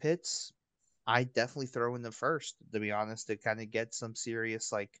to get Pitts, I definitely throw in the first, to be honest, to kind of get some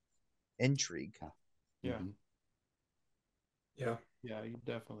serious like intrigue. Yeah. Mhm. Yeah. Yeah, you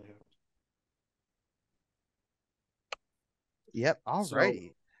definitely have. Yep.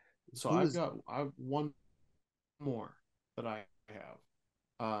 Alrighty. So Who's- I've one more that I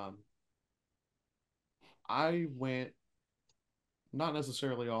have. I went not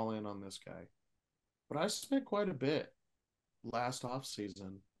necessarily all in on this guy, but I spent quite a bit last off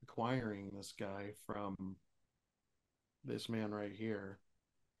season acquiring this guy from this man right here,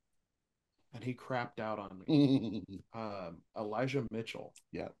 and he crapped out on me. Elijah Mitchell.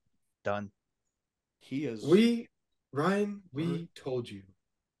 Yeah. done. He is. Ryan, we told you.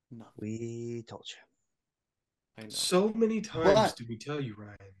 Nothing. We told you. I know. So many times did we tell you,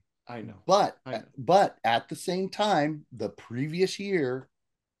 Ryan? I know. But I know. but at the same time, the previous year,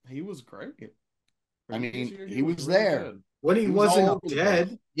 He was great. I mean, Previous year, he was really there. good. When he He was all wasn't over the dead.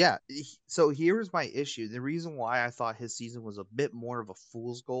 place. Yeah. So here's my issue. The reason why I thought his season was a bit more of a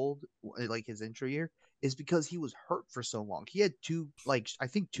fool's gold, like his intro year, is because he was hurt for so long. He had two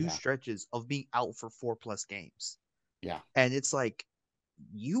Yeah. stretches of being out for 4+ games. Yeah. And it's like,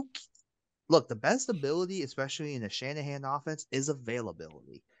 look, the best ability, especially in a Shanahan offense, is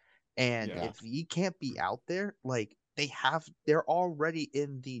availability. And Yeah. if he can't be out there, like they're already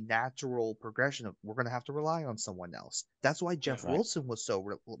in the natural progression of we're going to have to rely on someone else. That's why Jeff Right. Wilson was so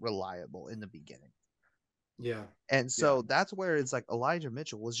reliable in the beginning. Yeah. And so that's where it's like Elijah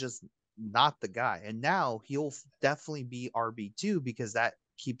Mitchell was just not the guy. And now he'll definitely be RB2 because that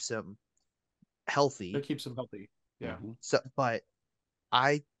keeps him healthy. That keeps him healthy. Yeah. Mhm. So, but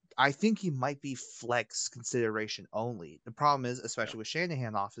I think he might be flex consideration only. The problem is, especially with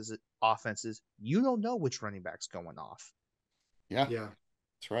Shanahan offenses, you don't know which running back's going off. Yeah. Yeah.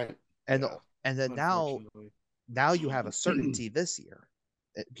 That's right. And Yeah. and then now Unfortunately. you have a certainty this year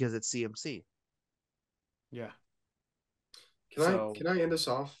because it's CMC. Yeah. Can I end us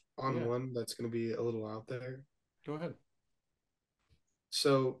off on Yeah. one that's going to be a little out there? Go ahead.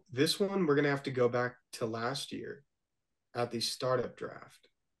 So this one we're going to have to go back to last year at the startup draft.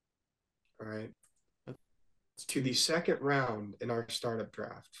 All right. To the second round in our startup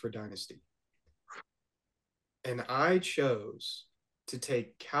draft for Dynasty. And I chose to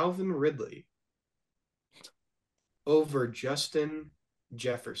take Calvin Ridley over Justin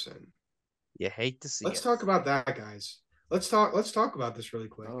Jefferson. You hate to see Let's it. talk about that, guys. Let's talk about this really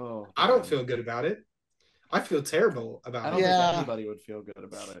quick. Oh, I don't feel good about it. I feel terrible about I it. don't Yeah. think anybody would feel good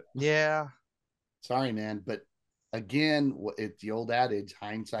about it. Yeah. Sorry, man, but again, it's the old adage: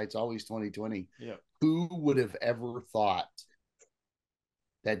 hindsight's always 20/20. Yeah. Who would have ever thought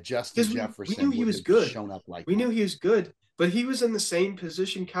that Justin 'Cause we Jefferson knew he would was have good. shown up like We that? knew he was good, but he was in the same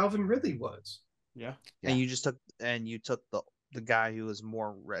position Calvin Ridley was. Yeah. Yeah. And you took the guy who was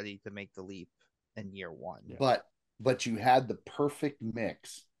more ready to make the leap in year one. Yeah. But you had the perfect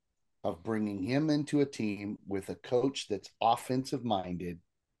mix of bringing him into a team with a coach that's offensive minded,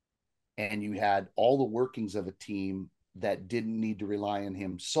 and you had all the workings of a team that didn't need to rely on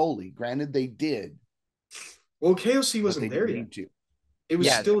him solely. Granted, they did, Well, KOC but they wasn't there didn't yet. need to. It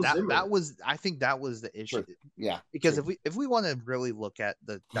was still Zimmer. I think that was the issue. Sure. Yeah, Because true. if we want to really look at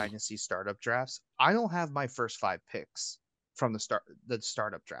the dynasty startup drafts, I don't have my first 5 picks from the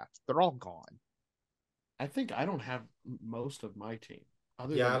startup draft. They're all gone. I think I don't have most of my team.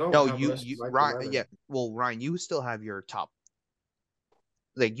 Other Yeah, than I don't No, have you most of my Ryan. 11. Yeah, well, Ryan, you still have your top.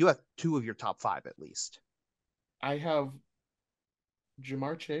 Like you have 2 of your top 5 at least, I have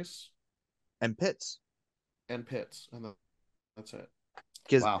Jamar Chase and Pitts. and Pitts, and that's it.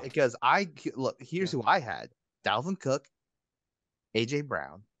 Wow. Because here's who I had: Dalvin Cook, AJ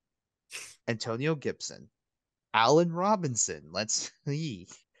Brown, Antonio Gibson, Allen Robinson. Let's see,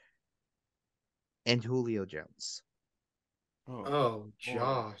 and Julio Jones. Oh,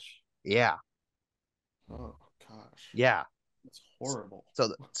 Josh. Yeah, Oh gosh. yeah. It's horrible. So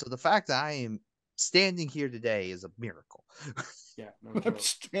the fact that I am standing here today is a miracle. Yeah. No I'm joke.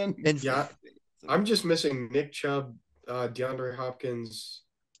 standing. And Yeah, I'm just missing Nick Chubb, DeAndre Hopkins,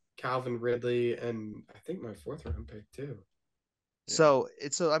 Calvin Ridley, and I think my 4th round pick too. So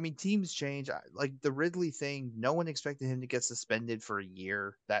I mean, teams change. Like the Ridley thing, no one expected him to get suspended for a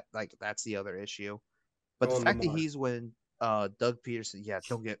year. That's the other issue. But the Oh, and fact that Lamar. he's when Doug Peterson, yeah,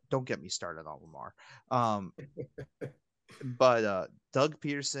 don't get me started on Lamar. But Doug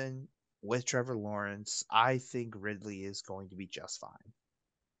Peterson with Trevor Lawrence, I think Ridley is going to be just fine.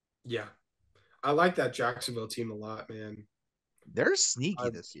 Yeah. I like that Jacksonville team a lot, man. They're sneaky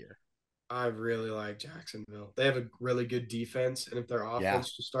this year. I really like Jacksonville. They have a really good defense, and if their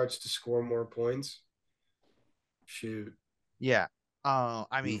offense just starts to score more points, shoot. Yeah. I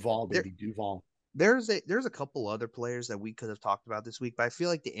mean, Duval, baby, Duval. there's a couple other players that we could have talked about this week, but I feel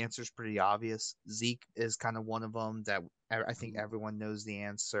like the answer is pretty obvious. Zeke is kind of one of them that I think everyone knows the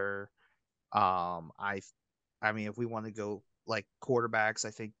answer. I mean, if we want to go like quarterbacks, I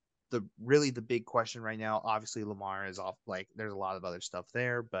think the big question right now, obviously Lamar is off. Like, there's a lot of other stuff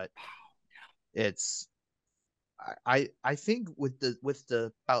there, but it's I think with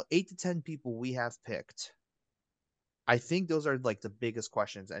the about 8 to 10 people we have picked, I think those are like the biggest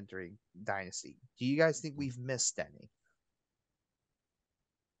questions entering Dynasty. Do you guys think we've missed any?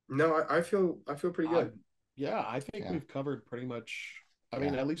 No, I feel pretty good. Yeah, I think Yeah. we've covered pretty much. I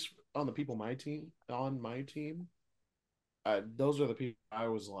mean, at least on the people on my team, those are the people I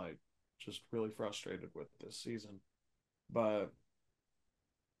was like just really frustrated with this season. But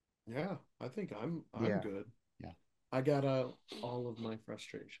yeah, I think I'm Yeah. good. Yeah. I got all of my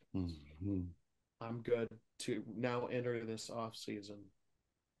frustration. Mhm. I'm good to now enter this off season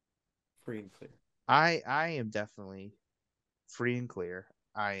free and clear. I am definitely free and clear.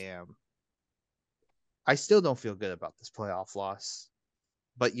 I still don't feel good about this playoff loss.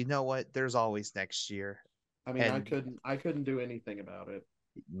 But you know what? There's always next year. I mean, And I couldn't do anything about it.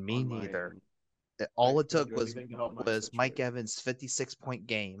 me on my neither. end. All I it couldn't took do was anything to help my Mike situation. Evans' 56-point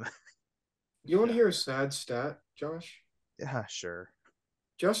game. You want to Yeah. hear a sad stat, Josh? Yeah, sure.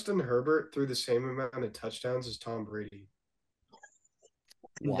 Justin Herbert threw the same amount of touchdowns as Tom Brady.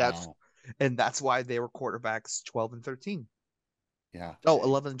 Wow. And that's why they were quarterbacks 12 and 13. Yeah. Oh,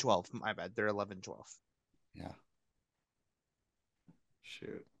 11 and 12. My bad. They're 11 and 12. Yeah.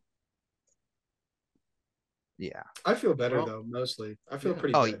 Shoot. Yeah. I feel better Well, though, mostly. I feel yeah.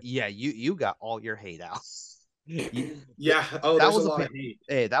 pretty Oh, good. yeah, you got all your hate out. Yeah. Oh, that there's was a a lot of pain- hate.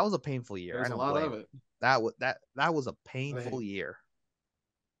 Hey, that was a painful year. There's I a don't lot blame of it. it. That was a painful year.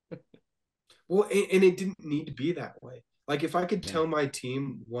 Well, and it didn't need to be that way. Like, if I could Yeah. tell my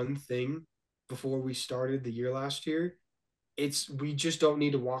team one thing before we started the year last year, it's we just don't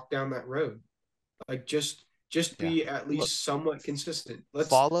need to walk down that road. Like, just be at least somewhat consistent.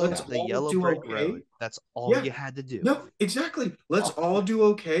 Follow let's the all yellow do brick okay. road. That's all Yeah. you had to do. No, exactly. Let's all do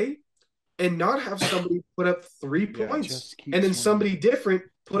okay and not have somebody put up 3 points just keep and then swimming. somebody different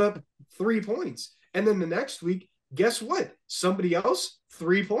put up 3 points. And then the next week, guess what? Somebody else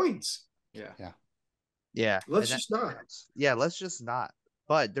 3 points. Yeah. Yeah. Let's just not. Yeah, let's just not.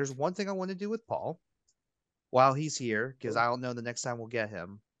 But there's one thing I want to do with Paul while he's here, because I don't know the next time we'll get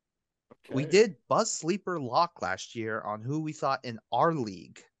him. Okay. We did bust sleeper lock last year on who we thought in our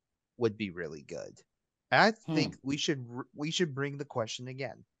league would be really good. And I think we should bring the question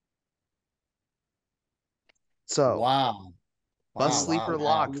again. So Wow. bust sleeper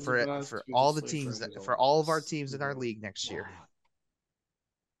lock Who's for the best? for Who's all the the sleeper? teams Who's the for all of our lowest? teams in our league next year.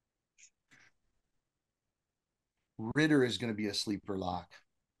 Ritter is going to be a sleeper lock.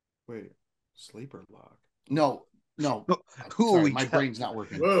 Wait, sleeper lock. No. Who Sorry, we my got? brain's not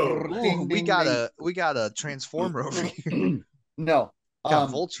working. Whoa. Ooh, Ding, we ding, got ding. a transformer over here. No. Got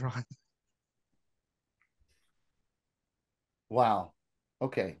Voltron. Wow.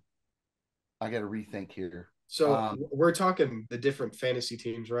 Okay. I got to rethink here. So we're talking the different fantasy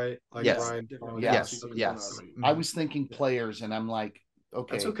teams, right? Like Yes. Brian. Yes. I was thinking players, and I'm like,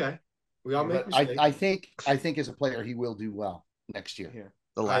 okay. That's okay. We all make But mistakes. I think as a player, he will do well next year. Here.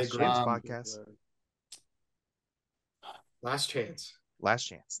 The I Last agree. Chance podcast. Last chance. Last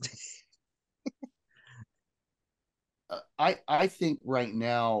Chance. I think right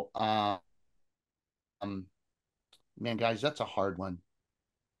now, man, guys, that's a hard one.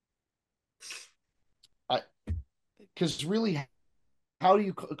 Because really, how do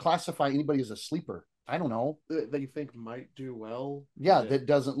you classify anybody as a sleeper? I don't know. That you think might do well? Yeah, that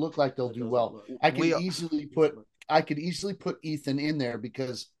doesn't look like they'll That do doesn't well. look- I could easily put Ethan in there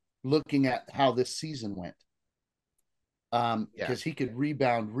because looking at how this season went. Because he could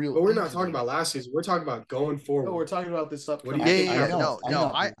rebound real. But we're not easily. talking about last season. We're talking about going forward. No, we're talking about this What do upcoming. you Yeah, think? I know.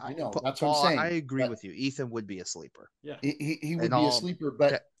 I That's Paul, what I'm saying. I agree But with you. Ethan would be a sleeper. Yeah. He would And be a all- sleeper,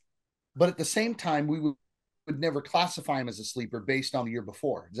 Okay. but at the same time, we would never classify him as a sleeper based on the year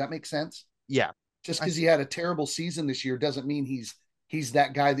before. Does that make sense? Yeah. Just because he had a terrible season this year doesn't mean he's he's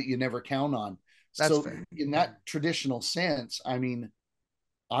that guy that you never count on. That's So fair. in that traditional sense, I mean,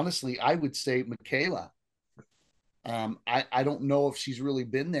 honestly, I would say Michaela. I don't know if she's really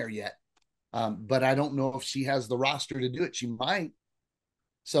been there yet, but I don't know if she has the roster to do it. She might.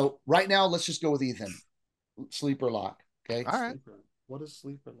 So right now, let's just go with Ethan. Sleeper lock. Okay. All right. Sleeper. What is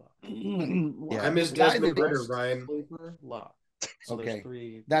sleeper lock? Yeah. I miss The guy Desmond that- Ritter, Ryan. Sleeper lock. So Okay. there's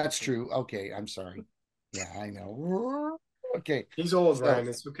three. That's true. Okay, I'm sorry. Yeah, I know. Okay, He's old, So, Ryan.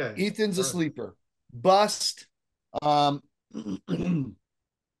 It's okay. Ethan's a All right. sleeper. Bust.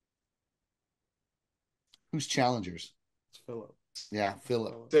 Who's challengers? It's Philip. Yeah,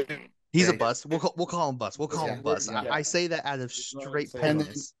 Philip. He's a Okay. bust. We'll call him bust. We'll call Yeah. him bust. Yeah. I say that out of There's no straight saying And then-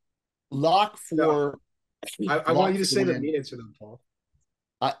 pettiness. Lock for. I lock want you to for say the win. meaning to them, Paul.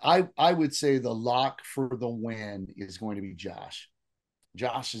 I would say the lock for the win is going to be Josh.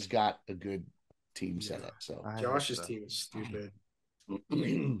 Josh has got a good team set up. So I hope Josh's so. team is stupid.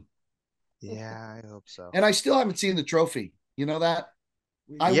 Yeah, I hope so. and I still haven't seen the trophy. You know that?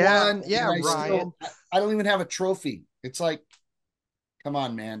 I Yeah, won. yeah, and Ryan. I don't even have a trophy. It's like, come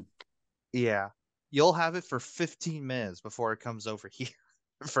on, man. Yeah. You'll have it for 15 minutes before it comes over here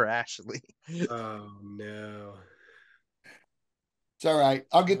for Ashley. Oh no. It's all right.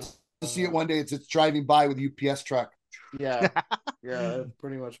 I'll get to see it one day. It's driving by with a UPS truck. Yeah. Yeah, that's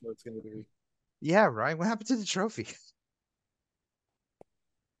pretty much what it's gonna be. Yeah, Ryan. What happened to the trophy?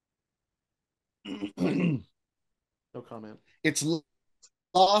 No comment. It's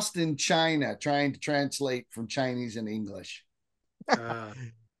lost in China, trying to translate from Chinese and English. Ah,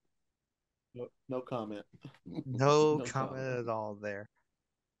 No comment. No No comment comment. at all there.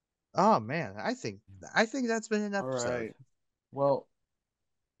 Oh man, I think that's been an All episode. right. Well,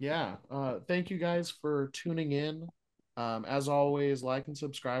 yeah. Thank you guys for tuning in. As always, like and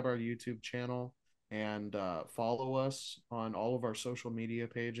subscribe our YouTube channel and follow us on all of our social media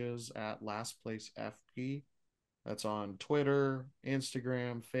pages at Last Place FP. That's on Twitter,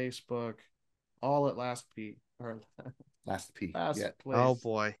 Instagram, Facebook, all at Last P or Last P. Last Yeah. Place. Oh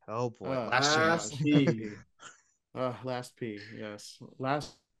boy. Last Last chance. P. Last P. Yes,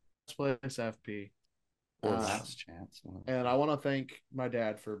 Last Place FP. Or Uh, last chance. And I want to thank my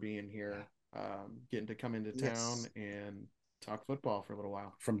dad for being here, getting to come into Yes. town and talk football for a little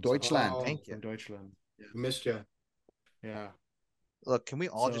while. From Deutschland. Oh, Thank you. From Deutschland. Yeah. Missed you. Yeah. Look, can we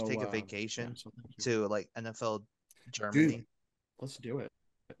all just So, take a yeah, vacation so thank you. to like NFL Germany? Dude, Let's do it.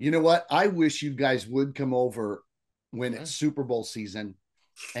 you know what? I wish you guys would come over when Yeah. it's Super Bowl season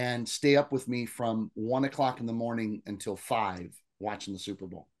and stay up with me from 1:00 in the morning until 5 watching the Super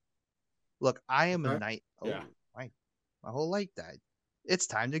Bowl. Look, I am a Okay. night. Oh, Yeah. my whole light died. It's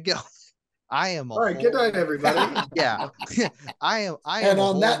time to go. I am a All right, good whole- night, everybody. Yeah, I am. I am And a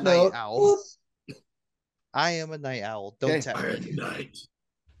on whole that night note, owl. I am a night owl. Don't Okay. tempt me. Good night.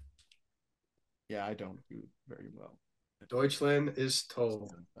 Yeah, I don't do very well. Deutschland is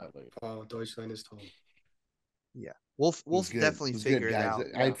told. That late. Paul, Deutschland is told. We'll It was good. definitely It was figure good, it guys. out.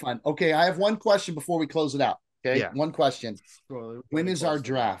 I had fun. Okay, I have one question before we close it out. Okay, Yeah. one question. Well, When is our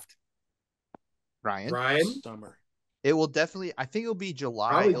draft? Ryan, Ryan? Summer. it will definitely. I think it'll be July.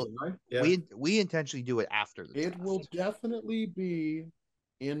 Probably It'll- July. Yeah. We intentionally do it after the It draft. will definitely be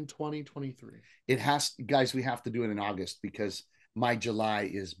in 2023. It has, guys. We have to do it in August because my July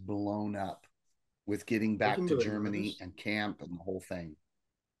is blown up with getting back can to do it in Germany August. and camp and the whole thing.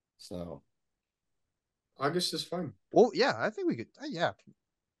 So August is fine. Well, yeah, I think we could. Yeah,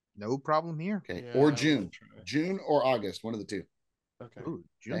 no problem here. okay, Yeah, or we'll June, try. June or August, one of the two. Okay. Ooh,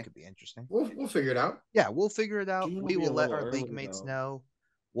 June Okay. could be interesting. We'll figure it out. Yeah, we'll figure it out. June will We be a will let little our league early, mates though. know.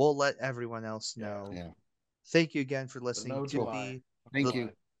 We'll let everyone else Yeah. know. Yeah. Thank you again for listening no to July. Thank the, you.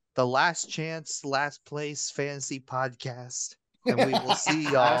 the Last Chance, Last Place Fantasy Podcast. And we will see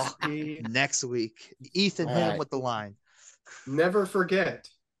y'all Last P. next week. Ethan, All hit him right. with the line. Never forget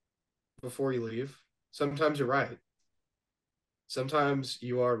before you leave. Sometimes you're right. Sometimes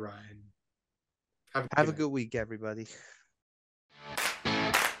you are Ryan. Have a night. good week, everybody.